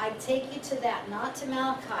 I take you to that, not to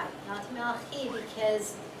Malachi, not to Malachi,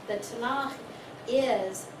 because the Tanakh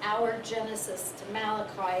is our Genesis to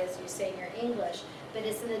Malachi, as you say in your English, but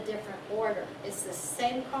it's in a different order. It's the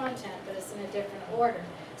same content, but it's in a different order.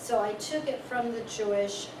 So I took it from the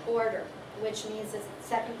Jewish order, which means that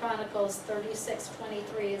 2 Chronicles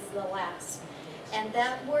 36:23 is the last. And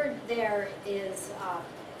that word there is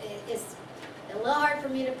a little hard for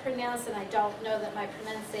me to pronounce, and I don't know that my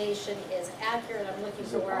pronunciation is accurate. I'm looking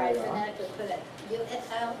for where I phonetically put it.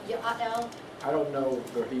 Yu'el. I don't know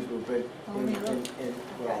the Hebrew, but in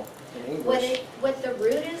English. What the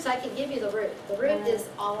root is, I can give you the root. The root is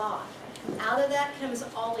Allah. Out of that comes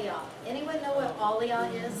aliyah. Anyone know what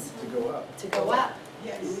aliyah is? To go up. To go up.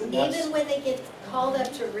 Yes. Even when they get called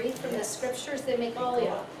up to read from the scriptures, they make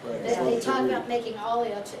aliyah. Right. They talk about making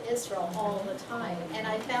aliyah to Israel all the time. And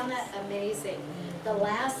I found that amazing. The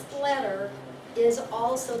last letter is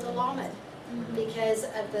also the lamed, because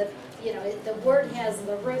of the word has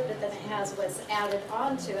the root, but then it has what's added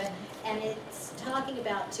onto it, and it's talking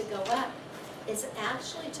about to go up. It's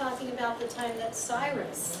actually talking about the time that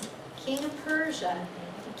Cyrus, king of Persia,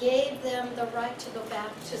 gave them the right to go back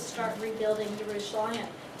to start rebuilding Jerusalem.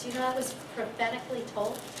 Do you know that was prophetically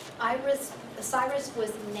told? Cyrus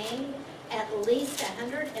was named at least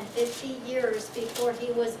 150 years before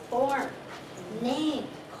he was born. Named,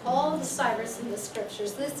 called Cyrus in the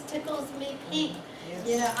scriptures. This tickles me pink.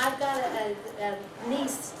 You know, I've got a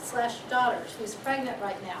niece/daughter who's pregnant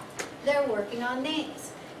right now. They're working on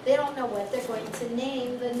names. They don't know what they're going to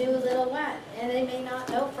name the new little one. And they may not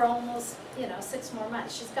know for almost, 6 more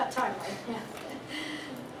months. She's got time right now.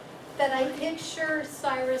 But I picture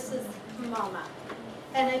Cyrus's mama.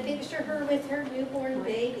 And I picture her with her newborn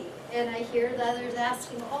baby. And I hear the others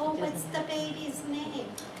asking, oh, what's the baby's name?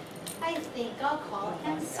 I think I'll call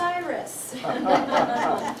him Cyrus.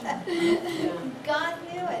 God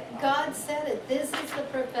knew it. God said it. This is the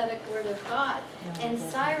prophetic word of God. And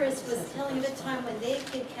Cyrus was telling of a time when they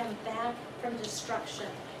could come back from destruction.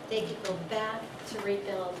 They could go back to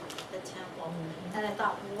rebuild the temple. And I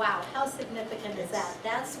thought, wow, how significant is that?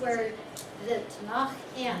 That's where the Tanakh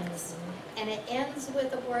ends. And it ends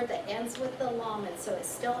with a word that ends with the lamed. So it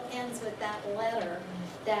still ends with that letter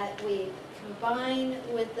that we combine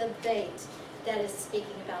with the Beit that is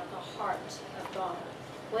speaking about the heart of God.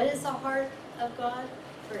 What is the heart of God?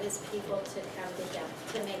 For his people to come to him,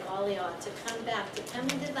 to make aliyah, to come back, to come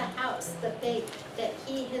into the house, the Beit that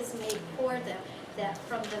he has made for them, that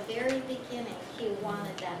from the very beginning he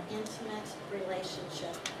wanted that intimate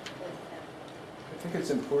relationship with them. I think it's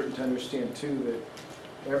important to understand too that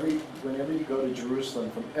whenever you go to Jerusalem,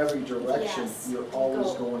 from every direction, Yes. you're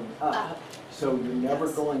always going up. Up. So you're never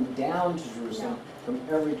Yes. going down to Jerusalem. No. From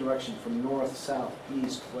every direction, from north, south,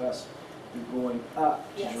 east, west, you're going up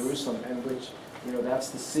to Yes. Jerusalem, and which, that's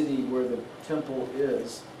the city where the temple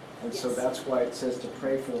is. And so Yes. that's why it says to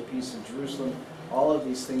pray for the peace of Jerusalem. All of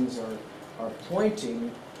these things are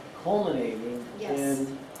pointing, culminating Yes.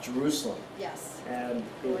 in Jerusalem. Yes. And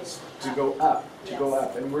Going it's up. to go up, to go Yes.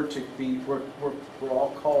 up, and we're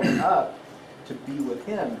all called up to be with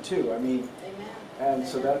Him too. I mean, Amen. and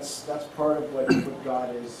so Amen. that's part of what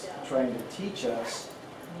God is trying to teach us,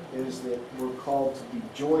 is that we're called to be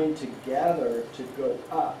joined together to go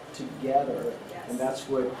up together, Yes. and that's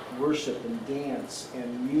what worship and dance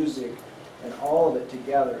and music and all of it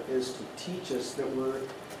together is, to teach us that we're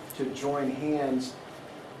to join hands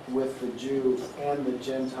with the Jew and the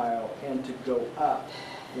Gentile and to go up,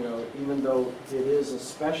 you know, even though it is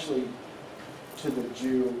especially to the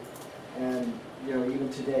Jew. And, you know, even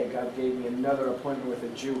today, God gave me another appointment with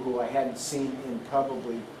a Jew who I hadn't seen in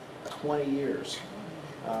probably 20 years.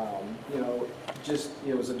 You know, just,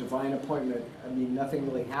 it was a divine appointment. I mean, nothing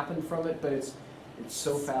really happened from it, but it's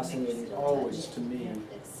so fascinating always to me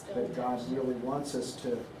that God really wants us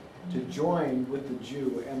to join with the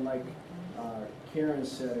Jew. And like Karen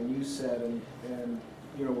said, and you said, and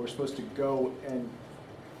you know, we're supposed to go and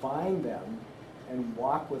find them and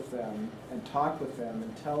walk with them and talk with them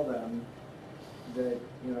and tell them that,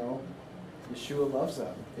 you know, Yeshua loves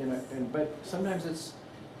them. But sometimes it's,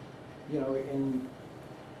 you know, in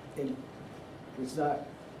it's not,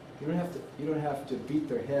 you don't have to beat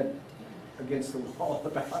their head against the wall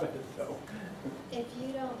about it, though. If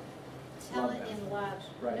you don't tell Love it that. in love,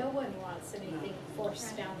 Right. no one wants anything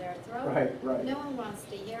forced down their throat. Right. No one wants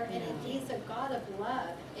to hear, and if he's a God of love,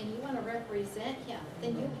 and you want to represent him,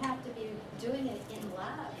 then you have to be doing it in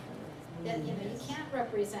love. That, you know, you can't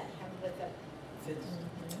represent him with a,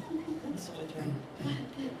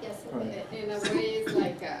 yes, Right. In a way, it's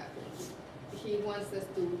like, he wants us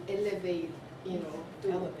to elevate, you know,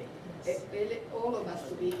 to all of us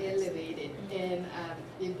to be elevated. And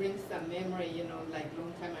it brings a memory, you know, like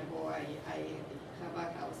long time ago, I have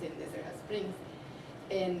a house in Desert Springs,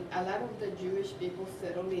 and a lot of the Jewish people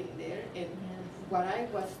settled in there, and what I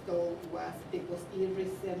was told was because it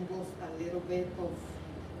resembles a little bit of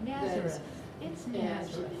Nazareth, it's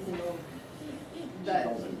Nazareth. you know,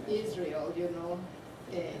 that Israel, you know,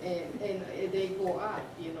 and they go up,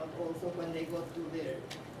 you know, also when they go to their.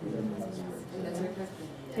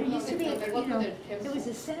 There used to be, They go you to know, their there temple. was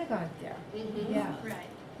a synagogue there, Mhm. yeah. right.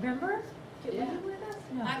 Remember? Were you Yeah. with us?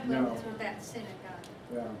 No. I No. went through that synagogue.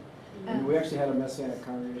 Yeah. And we actually had a Messianic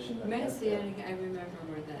congregation that met there Messianic, I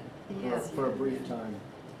remember that. Yeah. for a brief time.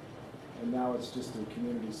 And now it's just a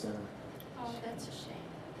community center. Oh, that's a shame.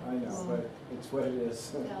 I know, but it's what it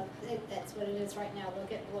is. Well, that's what it is right now.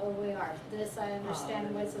 Look at where we are. This, I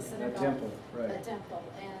understand, was a A synagogue. temple, A right. temple,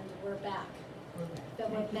 and we're back. But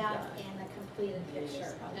we're back in a completed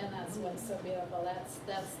picture, and that's what's so beautiful. That's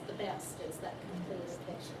the best, is that completed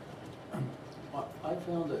picture. I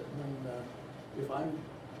found that when, if I'm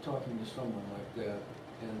talking to someone like that,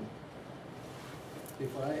 and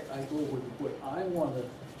if I go with what I want to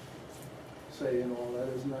say and all that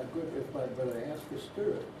is not good, but I ask the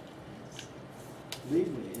Spirit, lead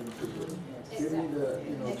me into the, give me the,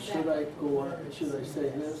 you know, should I go on, should I say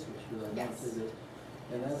this, or should I not say Yes. this?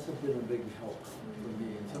 And that's been a big help for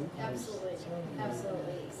me, and sometimes.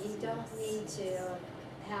 Absolutely. You don't need to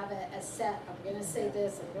have a set, I'm gonna say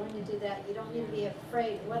this, I'm going to do that. You don't need to be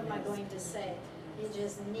afraid, what am I going to say? You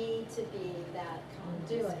just need to be that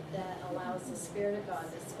conduit that allows the Spirit of God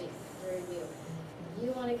to speak through you.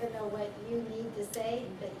 You won't even know what you need to say,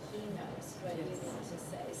 but He knows what you need to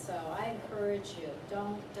say. So I encourage you,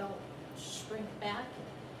 don't shrink back,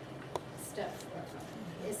 step forward.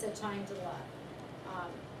 It's a time to love.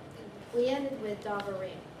 We ended with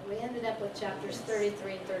Davarim. We ended up with chapters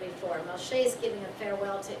 33 and 34. Moshe is giving a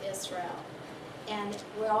farewell to Israel. And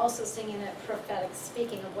we're also singing a prophetic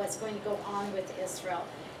speaking of what's going to go on with Israel.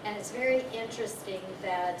 And it's very interesting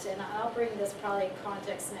that, and I'll bring this probably in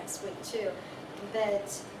context next week too,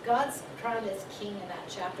 that God's crowned as king in that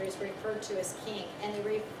chapter. He's referred to as king. And he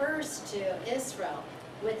refers to Israel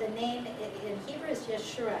with the name, in Hebrew is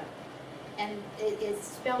Yeshurun. And it's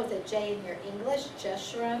spelled with a J in your English,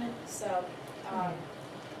 Jeshurun. So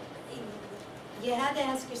you had to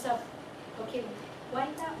ask yourself, okay, why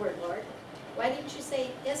that word, Lord? Why didn't you say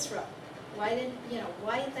Israel? Why didn't,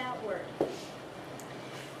 why that word?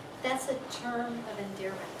 That's a term of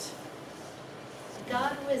endearment.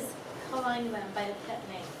 God was calling them by a pet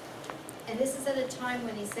name. And this is at a time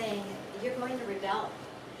when he's saying, you're going to rebel.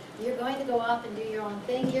 You're going to go off and do your own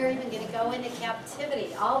thing. You're even going to go into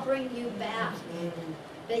captivity. I'll bring you back.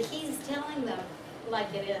 But he's telling them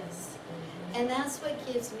like it is. And that's what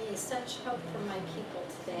gives me such hope for my people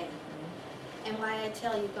today. And why I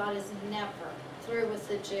tell you, God is never through with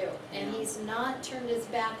the Jew. And he's not turned his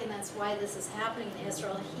back, and that's why this is happening in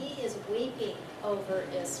Israel. He is weeping over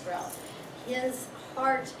Israel. His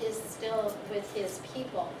heart is still with his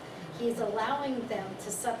people. He's allowing them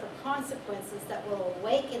to suffer consequences that will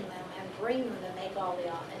awaken them and bring them to make all the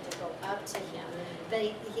and to go up to him. But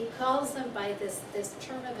he calls them by this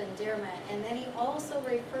term of endearment, and then he also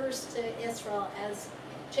refers to Israel as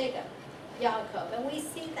Jacob, Yaakov, and we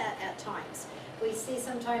see that at times. We see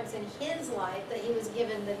sometimes in his life that he was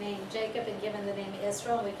given the name Jacob and given the name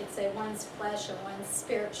Israel. We could say one's flesh and one's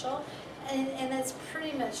spiritual. And that's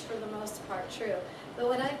pretty much for the most part true. But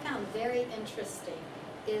what I found very interesting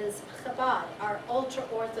is Chabad, our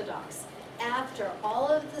ultra-Orthodox, after all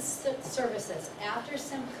of the services, after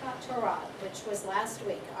Simchat Torah, which was last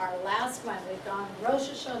week, our last one, we've gone Rosh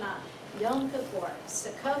Hashanah, Yom Kippur,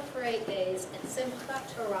 Sukkot for 8 days, and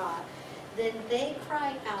Simchat Torah, then they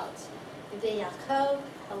cry out, V'Yaakov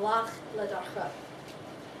halach l'darcho.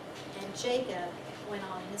 And Jacob went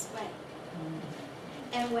on his way.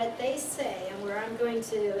 And what they say, and where I'm going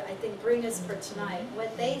to, I think, bring us for tonight,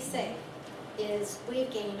 what they say is we've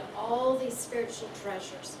gained all these spiritual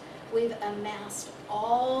treasures. We've amassed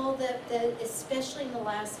all that, especially in the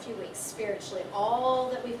last few weeks, spiritually, all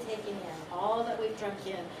that we've taken in, all that we've drunk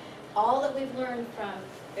in, all that we've learned from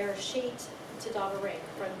Bereshit to Devarim,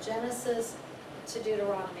 from Genesis to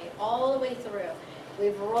Deuteronomy, all the way through.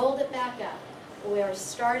 We've rolled it back up. We are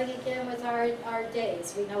starting again with our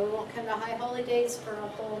days. We know we won't come to High Holy Days for a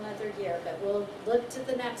whole another year, but we'll look to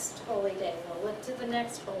the next holy day. We'll look to the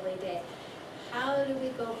next holy day. How do we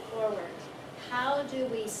go forward? How do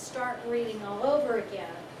we start reading all over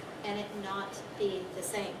again and it not be the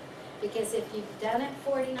same? Because if you've done it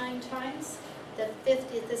 49 times, the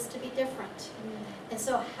 50th is to be different. And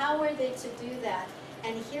so how are they to do that?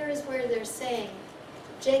 And here is where they're saying,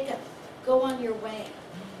 Jacob, go on your way.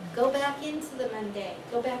 Go back into the mundane.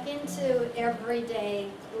 Go back into everyday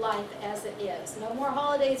life as it is. No more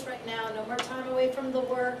holidays right now. No more time away from the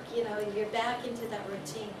work. You know, you're back into that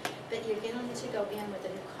routine. But you're going to go in with a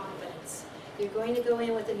new confidence. You're going to go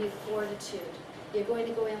in with a new fortitude. You're going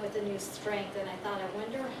to go in with a new strength. And I thought, I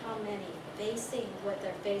wonder how many facing what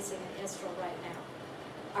they're facing in Israel right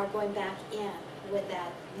now are going back in with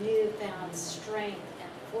that newfound strength and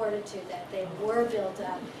fortitude that they were built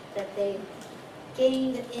up, that they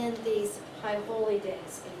gained in these high holy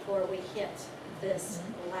days before we hit this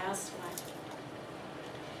last one.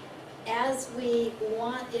 As we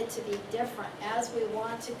want it to be different, as we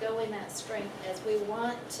want to go in that strength, as we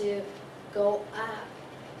want to go up,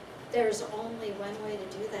 there's only one way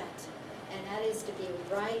to do that, and that is to be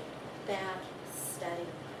right back studying,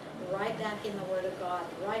 right back in the Word of God,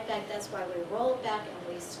 right back. That's why we roll it back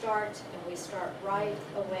and we start right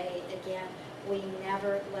away again. We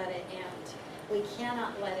never let it end. We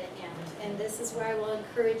cannot let it end. And this is where I will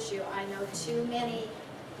encourage you. I know too many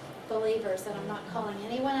believers, and I'm not calling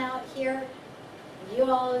anyone out here. You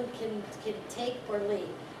all can take or leave,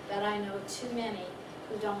 but I know too many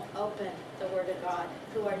who don't open the Word of God,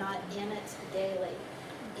 who are not in it daily.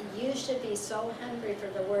 You should be so hungry for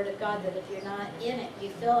the Word of God that if you're not in it,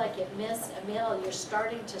 you feel like you've missed a meal, you're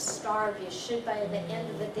starting to starve. You should, by the end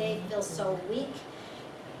of the day, feel so weak.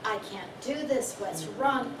 I can't do this, what's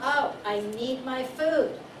wrong? Oh, I need my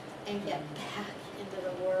food. And get back into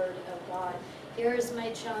the Word of God. Here's my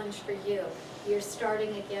challenge for you. You're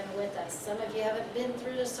starting again with us. Some of you haven't been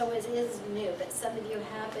through this, so it is new, but some of you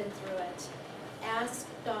have been through it. Ask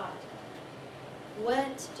God,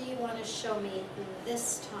 what do you want to show me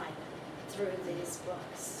this time through these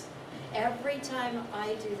books? Every time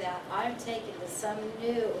I do that, I'm taken to some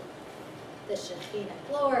new, the Shekinah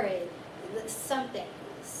glory, something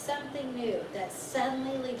new that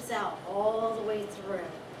suddenly leaps out all the way through.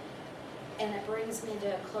 And it brings me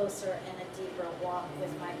to a closer and a deeper walk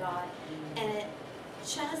with my God. And it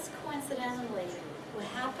just coincidentally will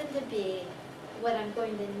happen to be what I'm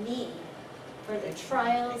going to need for the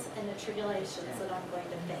trials and the tribulations that I'm going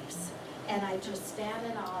to face. And I just stand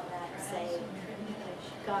in awe of that and say,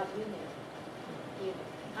 God, you knew. You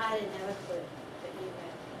knew. I didn't have a clue, but you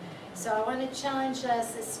knew. So I want to challenge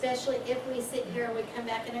us, especially if we sit here and we come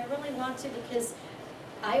back, and I really want to, because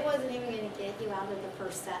I wasn't even going to get you out of the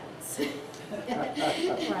first sentence.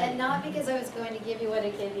 And not because I was going to give you what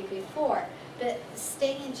I gave you before, but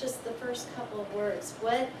stay in just the first couple of words.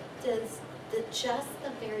 What does just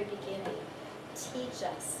the very beginning teach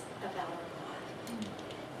us about our God?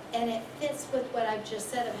 And it fits with what I've just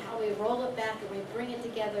said of how we roll it back and we bring it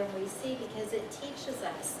together and we see, because it teaches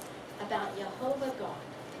us about Jehovah God.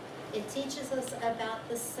 It teaches us about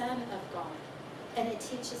the Son of God. And it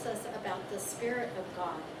teaches us about the Spirit of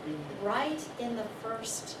God. Right in the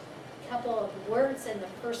first couple of words and the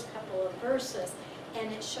first couple of verses.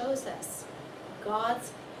 And it shows us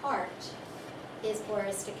God's heart is for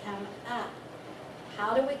us to come up.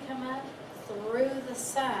 How do we come up? Through the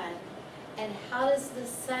Son. And how does the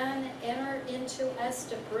Son enter into us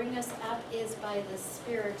to bring us up? Is by the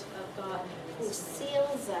Spirit of God, who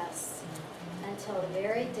seals us until the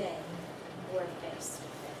very day we're face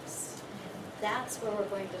to face. That's where we're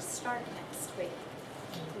going to start next week.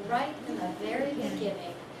 Right in the very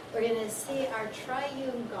beginning, we're going to see our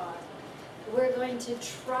triune God. We're going to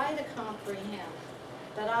try to comprehend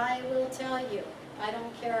But I will tell you, I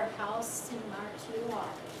don't care how smart you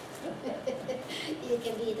are. You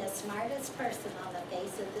can be the smartest person on the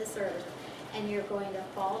face of this earth, and you're going to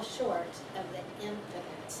fall short of the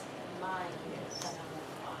infinite mind of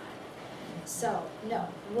God. So, no,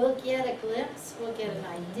 we'll get a glimpse, we'll get an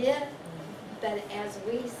idea, but as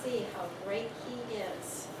we see how great He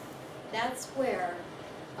is, that's where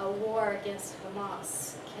a war against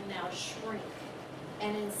Hamas can now shrink.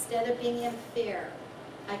 And instead of being in fear,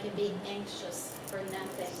 I can be anxious for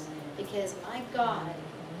nothing, because my God,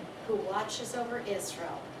 who watches over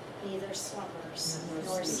Israel, neither slumbers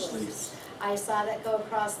nor sleeps. I saw that go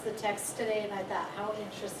across the text today, and I thought, how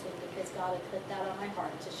interesting, because God had put that on my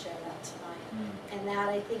heart to share that tonight. And that,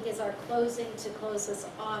 I think, is our closing to close us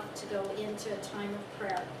off to go into a time of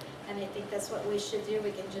prayer. And I think that's what we should do.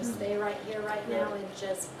 We can just stay right here, right now, and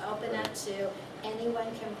just open up to anyone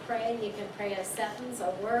can pray. You can pray a sentence,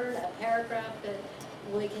 a word, a paragraph, but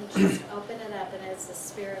we can just open it up, and as the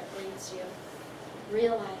Spirit leads you,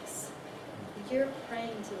 realize you're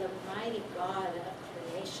praying to the mighty God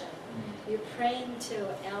of creation. You're praying to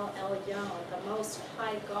El Elyon, the Most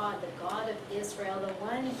High God, the God of Israel, the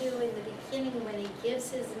one who in the beginning, when He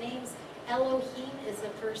gives His names, Elohim is the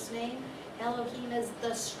first name. Elohim is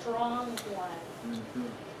the strong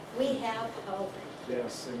one. We have hope.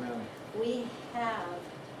 Yes, amen. We have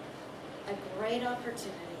a great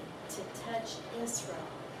opportunity to touch Israel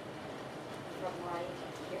from right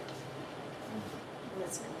here.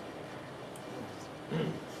 Let's go.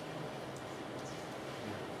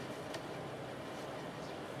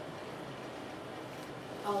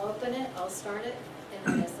 I'll open it, I'll start it,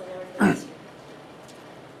 and then as the Lord leads you.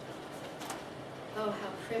 Oh, how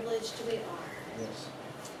privileged we are. Yes.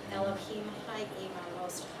 Elohim Haim, our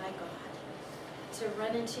Most High God, to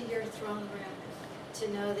run into your throne room,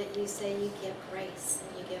 to know that you say you give grace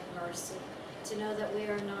and you give mercy, to know that we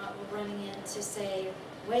are not running in to say,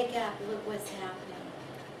 wake up, look what's happening,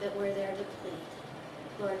 but we're there to plead.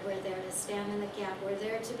 Lord, we're there to stand in the gap. We're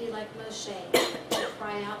there to be like Moshe, to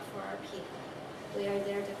cry out for our people. We are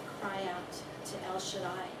there to cry out to El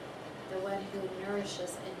Shaddai, the one who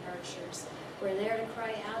nourishes and nurtures. We're there to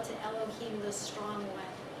cry out to Elohim, the strong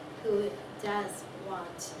one, who does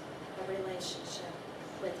want a relationship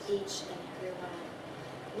with each and every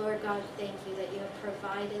one. Lord God, thank you that you have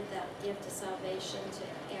provided that gift of salvation to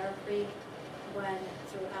everyone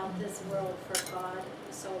throughout this world, for God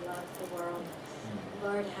so loved the world.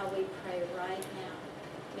 Lord, how we pray right now.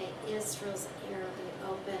 May Israel's ear be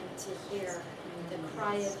open to hear the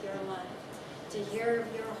cry of your love, to hear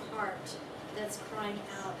of your heart that's crying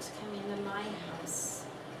out, come into my house,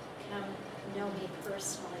 come know me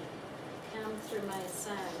personally, come through my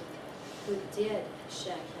Son who did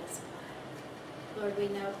shed his blood. Lord, we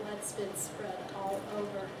know blood's been spread all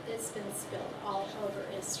over, it's been spilled all over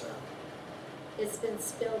Israel. It's been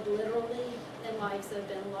spilled literally in lives that have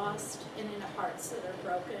been lost and in hearts that are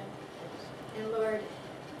broken. And Lord,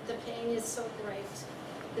 the pain is so great,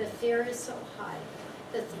 the fear is so high,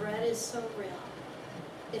 the threat is so real.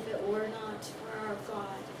 If it were not for our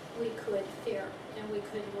God, we could fear and we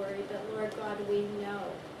could worry. But Lord God, we know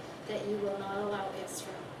that you will not allow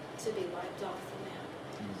Israel to be wiped off the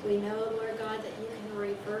map. We know, Lord God, that you can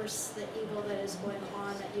reverse the evil that is going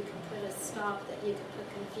on, that you can put a stop, that you can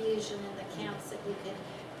put confusion in the camps, that you can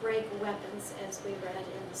break weapons as we read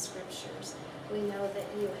in the scriptures. We know that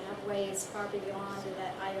you have ways far beyond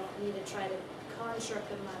that I don't need to try to conjure up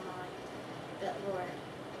in my mind. But Lord,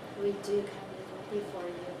 we do come before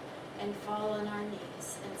you and fall on our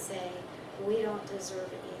knees and say, we don't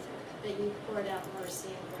deserve it either, but you poured out mercy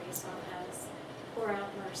and grace on us. Pour out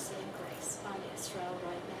mercy and grace on Israel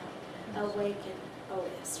right now. Awaken, O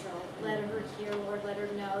Israel. Let her hear, Lord, let her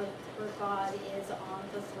know that her God is on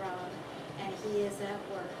the throne and he is at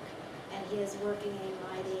work and he is working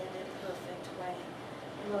a mighty and a perfect way.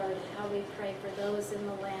 Lord, how we pray for those in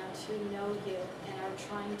the land who know you and are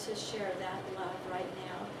trying to share that love right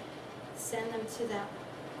now. Send them to that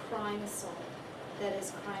crying soul that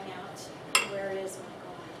is crying out, where is my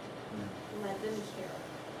God? Let them hear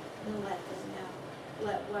and let them know.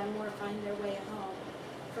 Let one more find their way home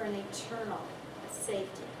for an eternal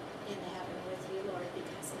safety in heaven with you, Lord,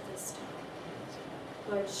 because of this time.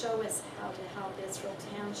 Lord, show us how to help Israel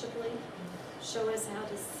tangibly. Show us how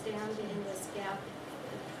to stand in this gap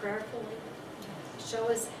prayerfully. Show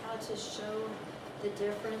us how to show the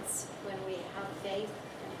difference when we have faith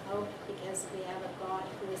and hope, because we have a God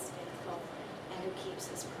who is faithful and who keeps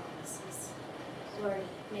his promises. Lord,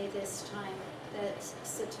 may this time that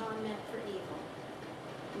Satan meant for evil,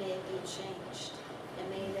 may it be changed, and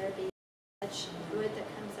may there be such good that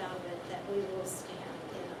comes out of it that we will stand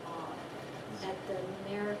in awe at the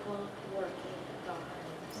miracle working God.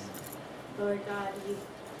 Lord God, you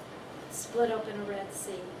split open a Red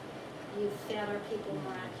Sea. You fed our people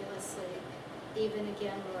miraculously. Even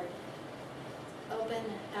again, Lord, open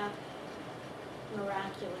up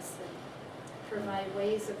miraculously. Provide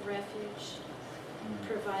ways of refuge.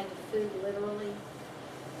 Provide food literally,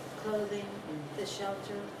 clothing, the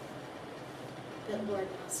shelter. But Lord,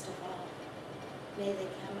 most of all, may they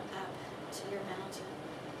come up to your mountain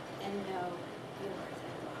and know you are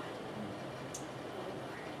their God. Oh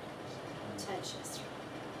Lord, touch Israel.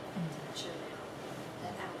 Touch your mouth, the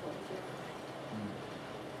apple of your eye.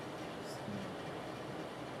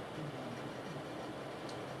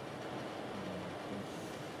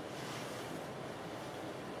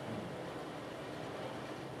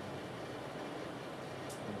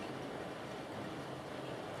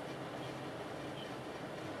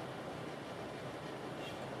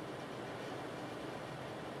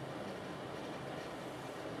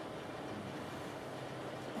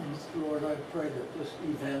 Lord, I pray that this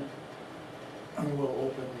event will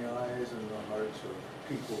open the eyes and the hearts of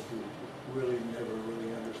people who really never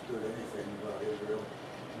really understood anything about Israel.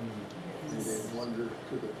 May they wonder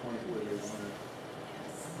to the point where they want to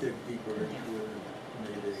dig deeper into it, and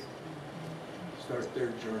may they start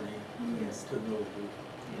their journey to know you.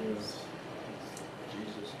 Yes. In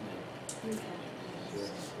Jesus' name.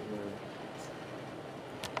 Yes. Amen.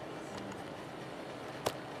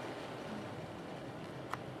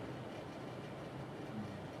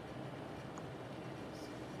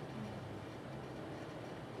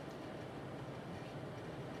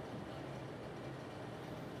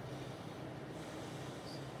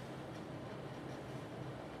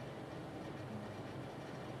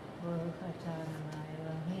 Baruch atah Adonai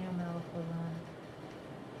Eloheinu melech haolam.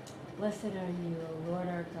 Blessed are you, O Lord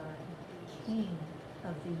our God, King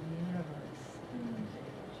of the universe.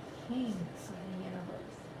 King of the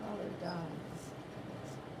universe, Father God.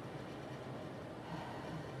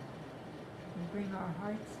 We bring our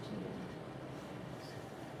hearts to you.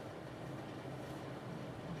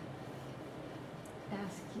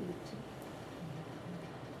 Ask you to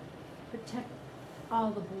protect all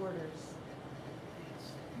the borders.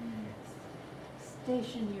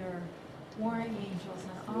 Station your warring angels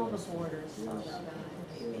on all the borders, Father God.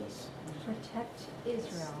 Yes. Protect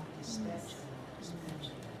Israel.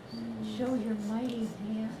 Show your mighty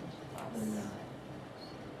hand, Father God.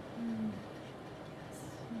 And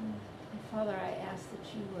Father, I ask that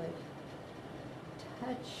you would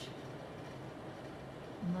touch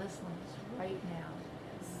Muslims right now.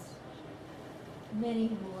 Many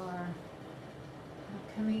who are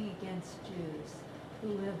coming against Jews,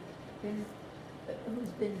 who have been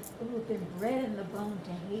bred in the bone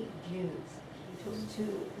to hate Jews, to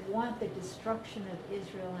want the destruction of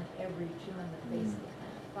Israel and every Jew on the face of the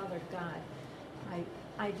planet. Father God,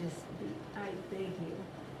 I beg you,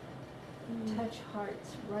 touch hearts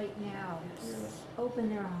right now. Yes. Open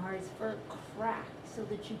their hearts for a crack so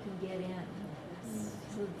that you can get in,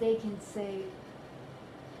 so that they can say,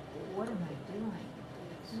 what am I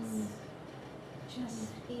doing?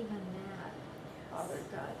 Just even that, Father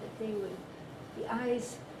God, that they would, the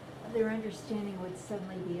eyes of their understanding would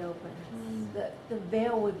suddenly be opened. The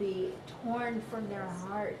veil would be torn from their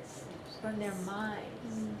hearts, from their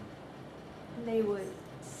minds. And they would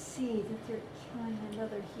see that they're killing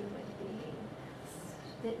another human being.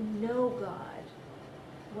 That no God,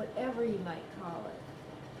 whatever you might call it,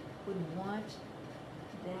 would want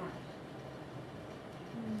that.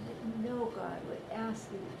 That no God would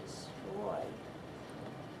ask you to destroy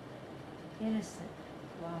innocent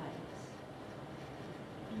lives.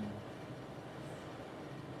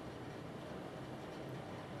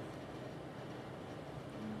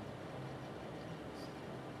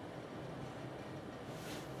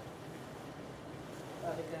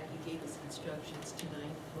 Father God, you gave us instructions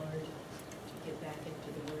tonight, Lord, to get back into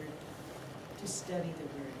the Word, to study the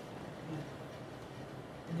Word.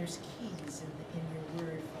 And there's keys in your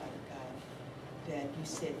Word, Father God, that you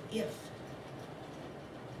said if,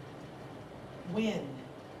 when,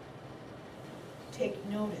 take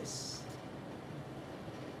notice,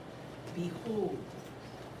 behold.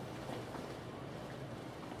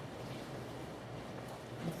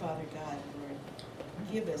 And Father God, Lord,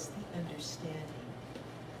 give us the understanding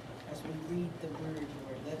as we read the Word,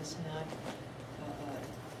 Lord. Let us not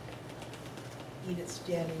eat it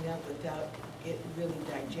standing up without it really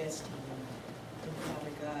digesting. And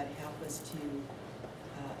Father God, help us to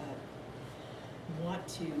want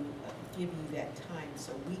to give you that time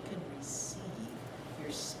so we can receive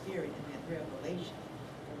your Spirit and that revelation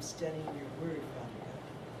from studying your Word, Father God.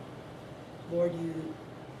 Lord,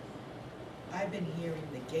 I've been hearing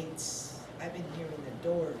the gates I've been hearing the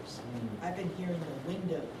doors, I've been hearing the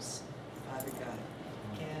windows, Father God.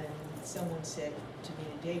 And someone said to me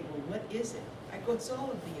today, well, what is it? I go, it's all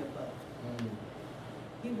of the above.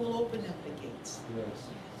 He will open up the gates. Yes.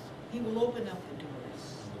 He will open up the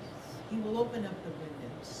doors. He will open up the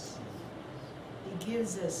windows. He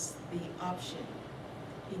gives us the option.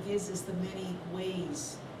 He gives us the many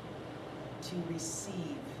ways to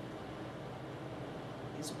receive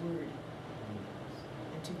His word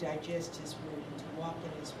and to digest His word and to walk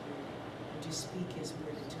in His word and to speak His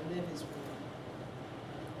word and to live His word.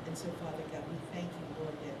 And so, Father God, we thank you,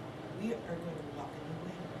 Lord, that we are going to walk in the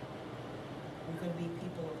way. We're going to be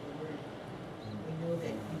people of the word. We know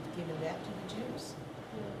that you've given that to the Jews,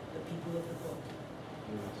 the people of the book.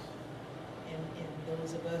 And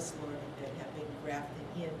those of us, Lord, that have been grafted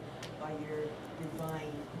in by your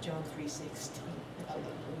divine John 3:16,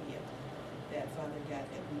 hallelujah, that Father God,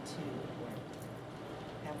 that we too, Lord,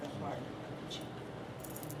 have the heart of the Jew.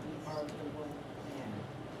 We are the one man,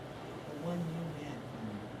 the one new man.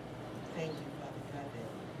 Thank you, Father God, that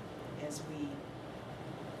as we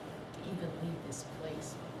even leave this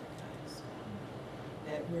place, Father God,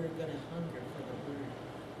 that we're going to hunger for the word.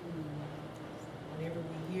 Whenever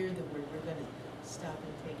we hear the word, we're going to stop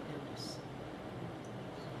and take notice.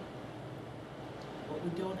 What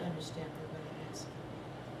we don't understand, we're going to ask.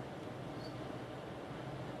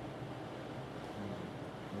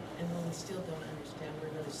 And when we still don't understand,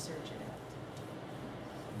 we're going to search it out.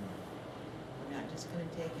 We're not just going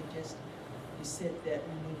to take and just, you said that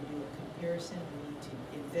we need to do a comparison, we need to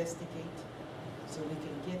investigate, so we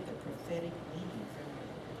can get the prophetic meaning from your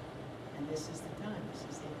word. And this is the time, this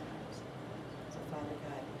is the times. So Father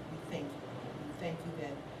God, we thank you, Lord. We thank you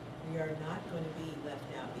that we are not going to be left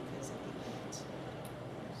out because of ignorance.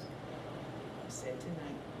 You said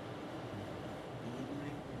tonight, be in my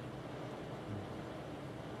word.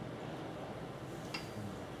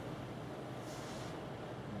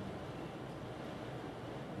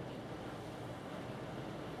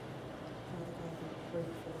 Father God, we pray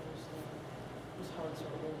for those whose hearts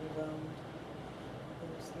are overwhelmed,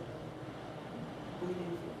 those that are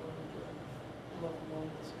waiting for word, or loved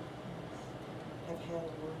ones who have had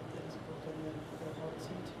a word that has broken their hearts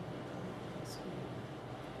into. Ask you to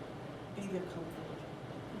be their comfort,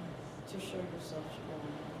 to show yourself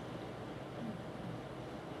strong.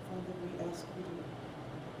 Father, we ask you to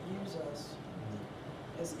use us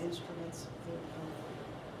as instruments of their comfort.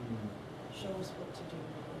 Show us what to do,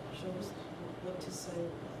 show us what to say.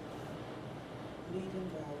 Lead and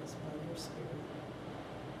guide us by your Spirit,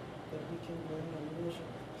 that we can bring a measure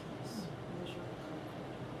of peace, a measure of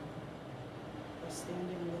comfort, by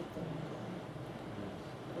standing with them, God,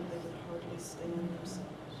 when they would hardly stand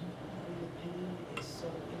themselves, when the pain is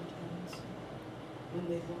so intense, when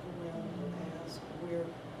they look around and ask, where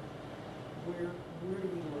do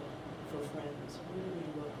we look for friends? Where do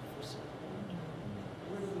we look for support?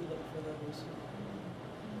 Where do we look for those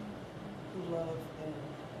who love and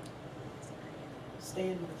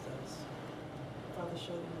stand with us? Father,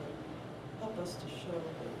 show them that. Help us to show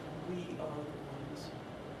that we are the ones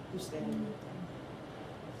who stand with them,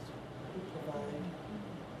 who provide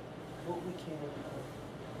what we can of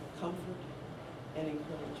comfort and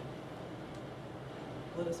encouragement.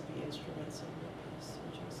 Let us be instruments of your peace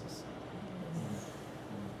in Jesus' name.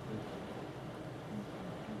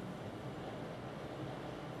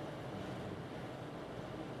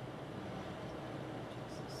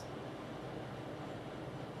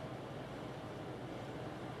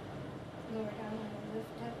 Lord, I want to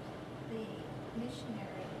lift up the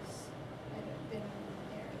missionaries that have been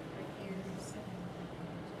there for years.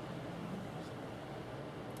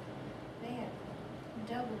 They have a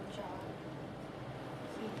double job,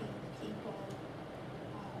 keeping people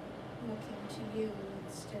looking to you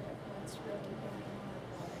instead of what's really going on,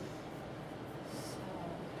 Lord. So,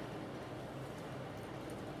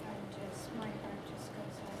 my heart just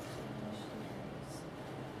goes out to the missionaries.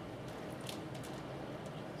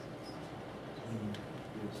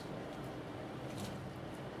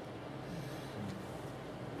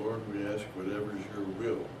 Lord, we ask whatever's your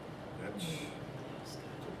will. That's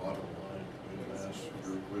the bottom line. We ask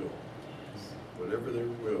your will. Whatever their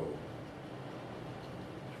will,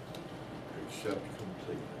 accept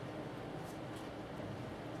completely.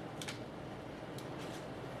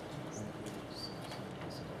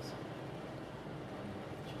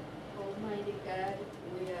 Almighty God,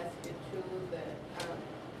 we ask you too that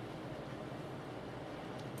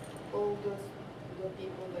all the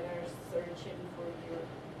people that are searching for you,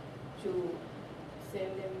 to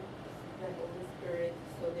send them the Holy Spirit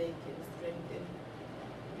so they can strengthen,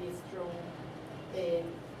 be strong, and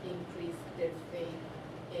increase their faith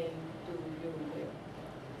and do your will.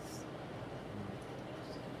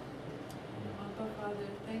 Abba Father,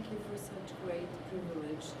 thank you for such great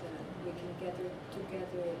privilege that we can gather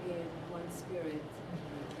together in one spirit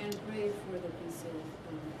and pray for the peace of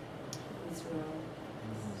Israel.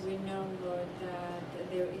 We know, Lord, that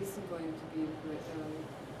there isn't going to be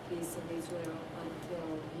peace of Israel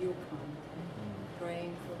until you come.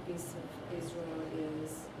 Praying for peace of Israel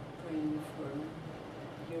is praying for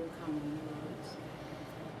your coming, Lord.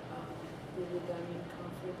 Be with them and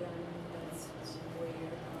comfort them. That's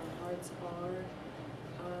where our hearts are.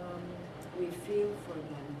 We feel for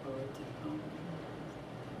them, Lord.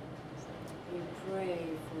 We pray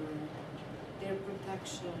for their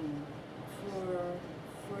protection,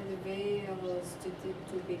 for the veils to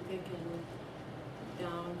be taken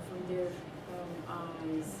down from their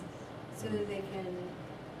eyes, so that they can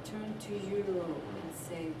turn to you and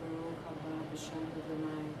say, Baruch haba b'shem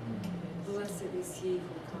Adonai. Blessed is he who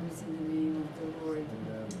comes in the name of the Lord.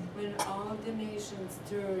 When all the nations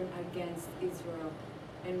turn against Israel,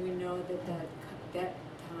 and we know that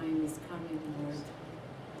time is coming, Lord.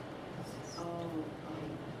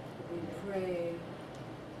 We pray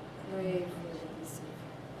for the peace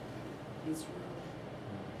of Israel.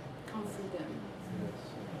 Comfort them.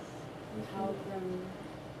 Help them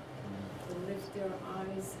to lift their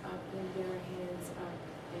eyes up and their hands up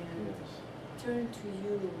and turn to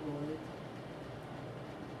you, Lord.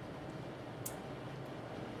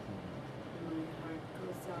 My heart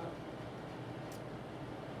goes out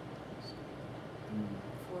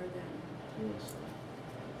for them.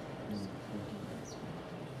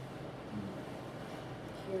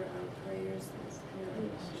 Hear our prayers, hear our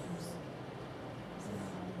prayers.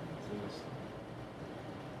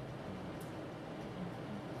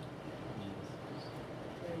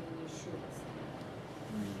 Pray in Yeshua's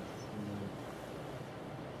name.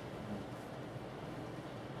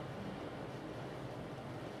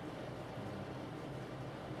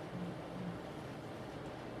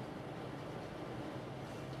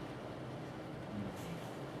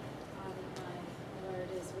 Lord,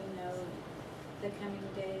 as we know, the coming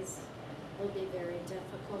days will be very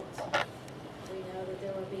difficult. We know that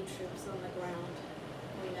there will be troops on the ground.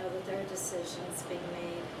 We know that there are decisions being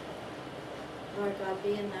made. Lord God,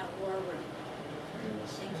 be in that war room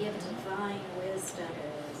and give divine wisdom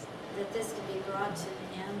that this can be brought to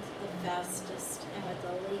an end the fastest and with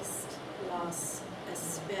the least loss,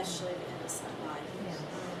 especially of innocent life.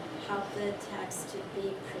 Help the attacks to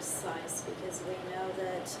be precise, because we know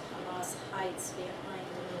that Hamas hides behind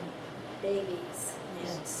babies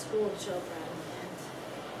and school children and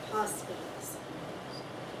hospitals.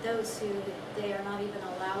 Those who they are not even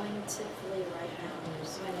allowing to flee right now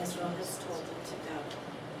when Israel has told them to go.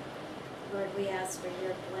 Lord, we ask for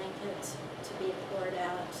your blanket to be poured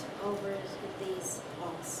out over these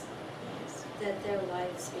also, that their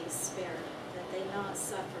lives be spared, that they not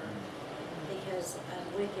suffer because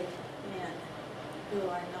of wicked men who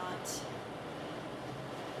are not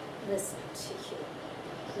listening to you,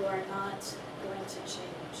 who are not going to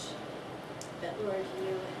change. But Lord,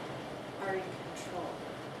 you are in control.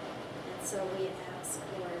 And so we ask,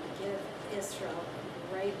 Lord, give Israel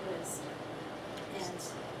great wisdom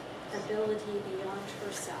and ability beyond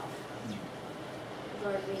herself.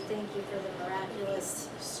 Lord, we thank you for the miraculous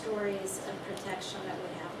stories of protection that we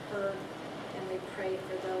have heard, and we pray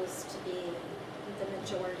for those to be the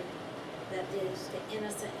majority, that is the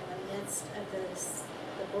innocent in the midst of this,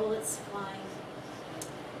 the bullets flying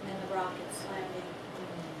and the rockets landing,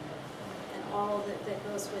 and all that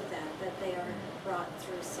goes with that, that they are brought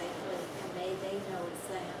through safely, and may they know it's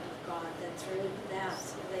the hand of God, that through that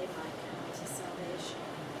they might come to salvation.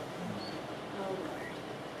 Oh Lord,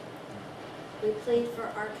 we plead for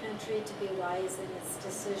our country to be wise in its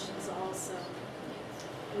decisions also.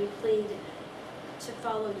 We plead to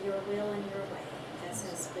follow your will and your way, as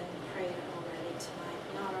has been prayed already tonight.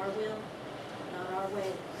 Not our will, not our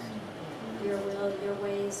way. Your will, your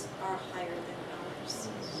ways are higher than ours.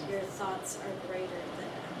 Your thoughts are greater than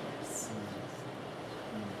ours.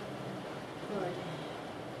 Lord,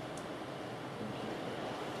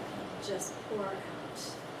 just pour out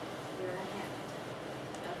your hand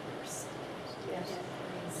of mercy and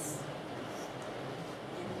grace.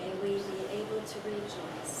 And may we be able to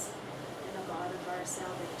rejoice in the God of our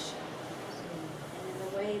salvation, and in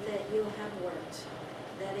the way that you have worked,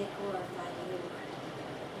 that it glorify you,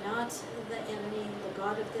 not the enemy, the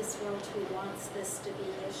God of this world, who wants this to be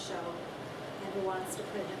his show and who wants to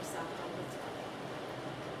put himself on the throne.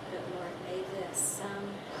 But Lord, may this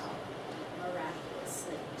somehow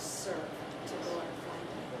miraculously serve to glorify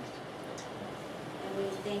you. And we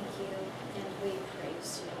thank you and we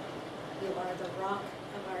praise you. You are the rock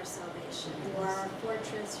of our salvation. You are our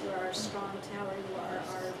fortress, you are our strong tower, you are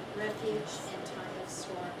our refuge in time of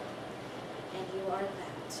storm. And you are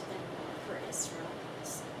that and more for Israel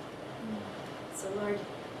also. So Lord,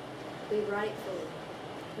 we rightfully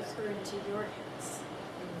put her into your hands.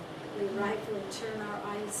 We rightfully turn our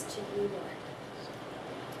eyes to you, Lord.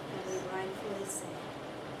 And we rightfully say,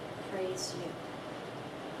 praise you.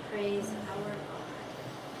 Praise our God,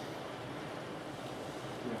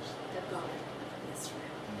 the God of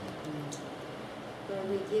Israel. Lord,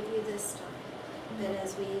 we give you this time, that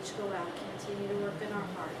as we each go out, continue to work in our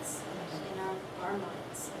hearts, in our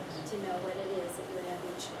minds, to know what it is that you would have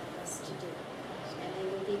each one of us to do. And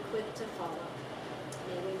may we be quick to follow.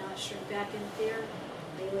 May we not shrink back in fear.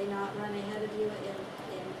 May we not run ahead of you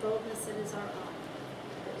in boldness that is our own.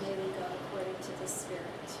 But may we go according to the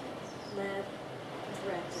Spirit, led,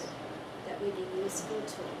 directed, that we be useful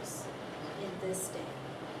tools in this day.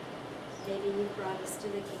 Maybe you brought us to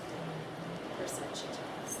the kingdom for such a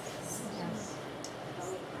time as this. Yes.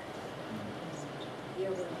 Oh,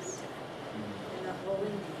 your will be done. In the holy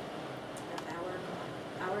name of our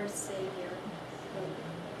God, our Savior,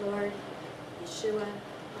 Lord, Yeshua,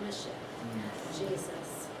 HaMashiach, Jesus,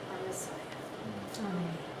 our Messiah.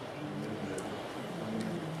 Amen.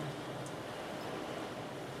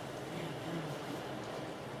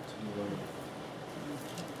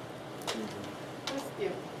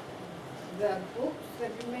 Question. The books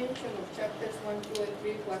that you mentioned of chapters 1, 2, and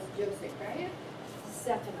 3 was Josiah?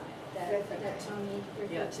 Zephaniah, that Tony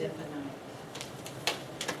referred Yeah, to. Zephaniah.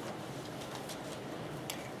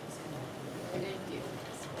 Thank you.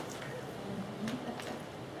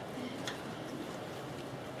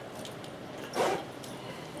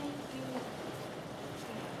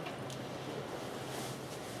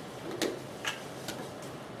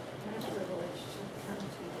 What a privilege to come to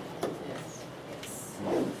you. Yes. Yes.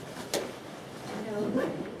 To know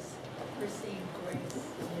grace, receiving grace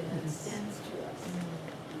that extends to us.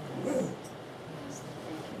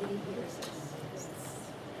 That he hears us.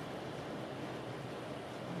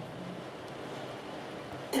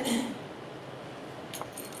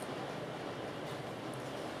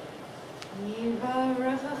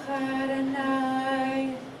 Yivarach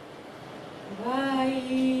Adonai,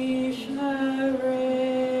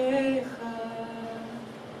 vayishmerecha.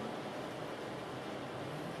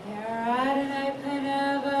 Yer Adonai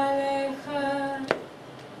panav alecha,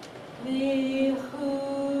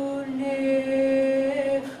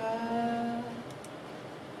 v'yichunecha.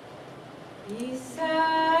 Yisa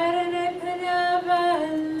Adonai panav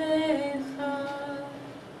alecha,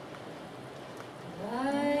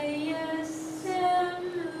 vayasem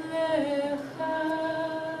lecha.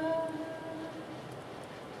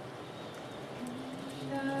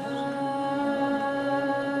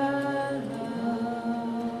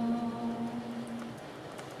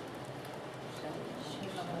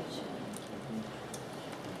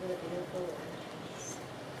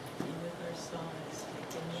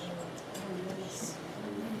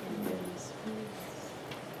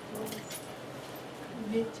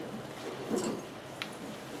 Commit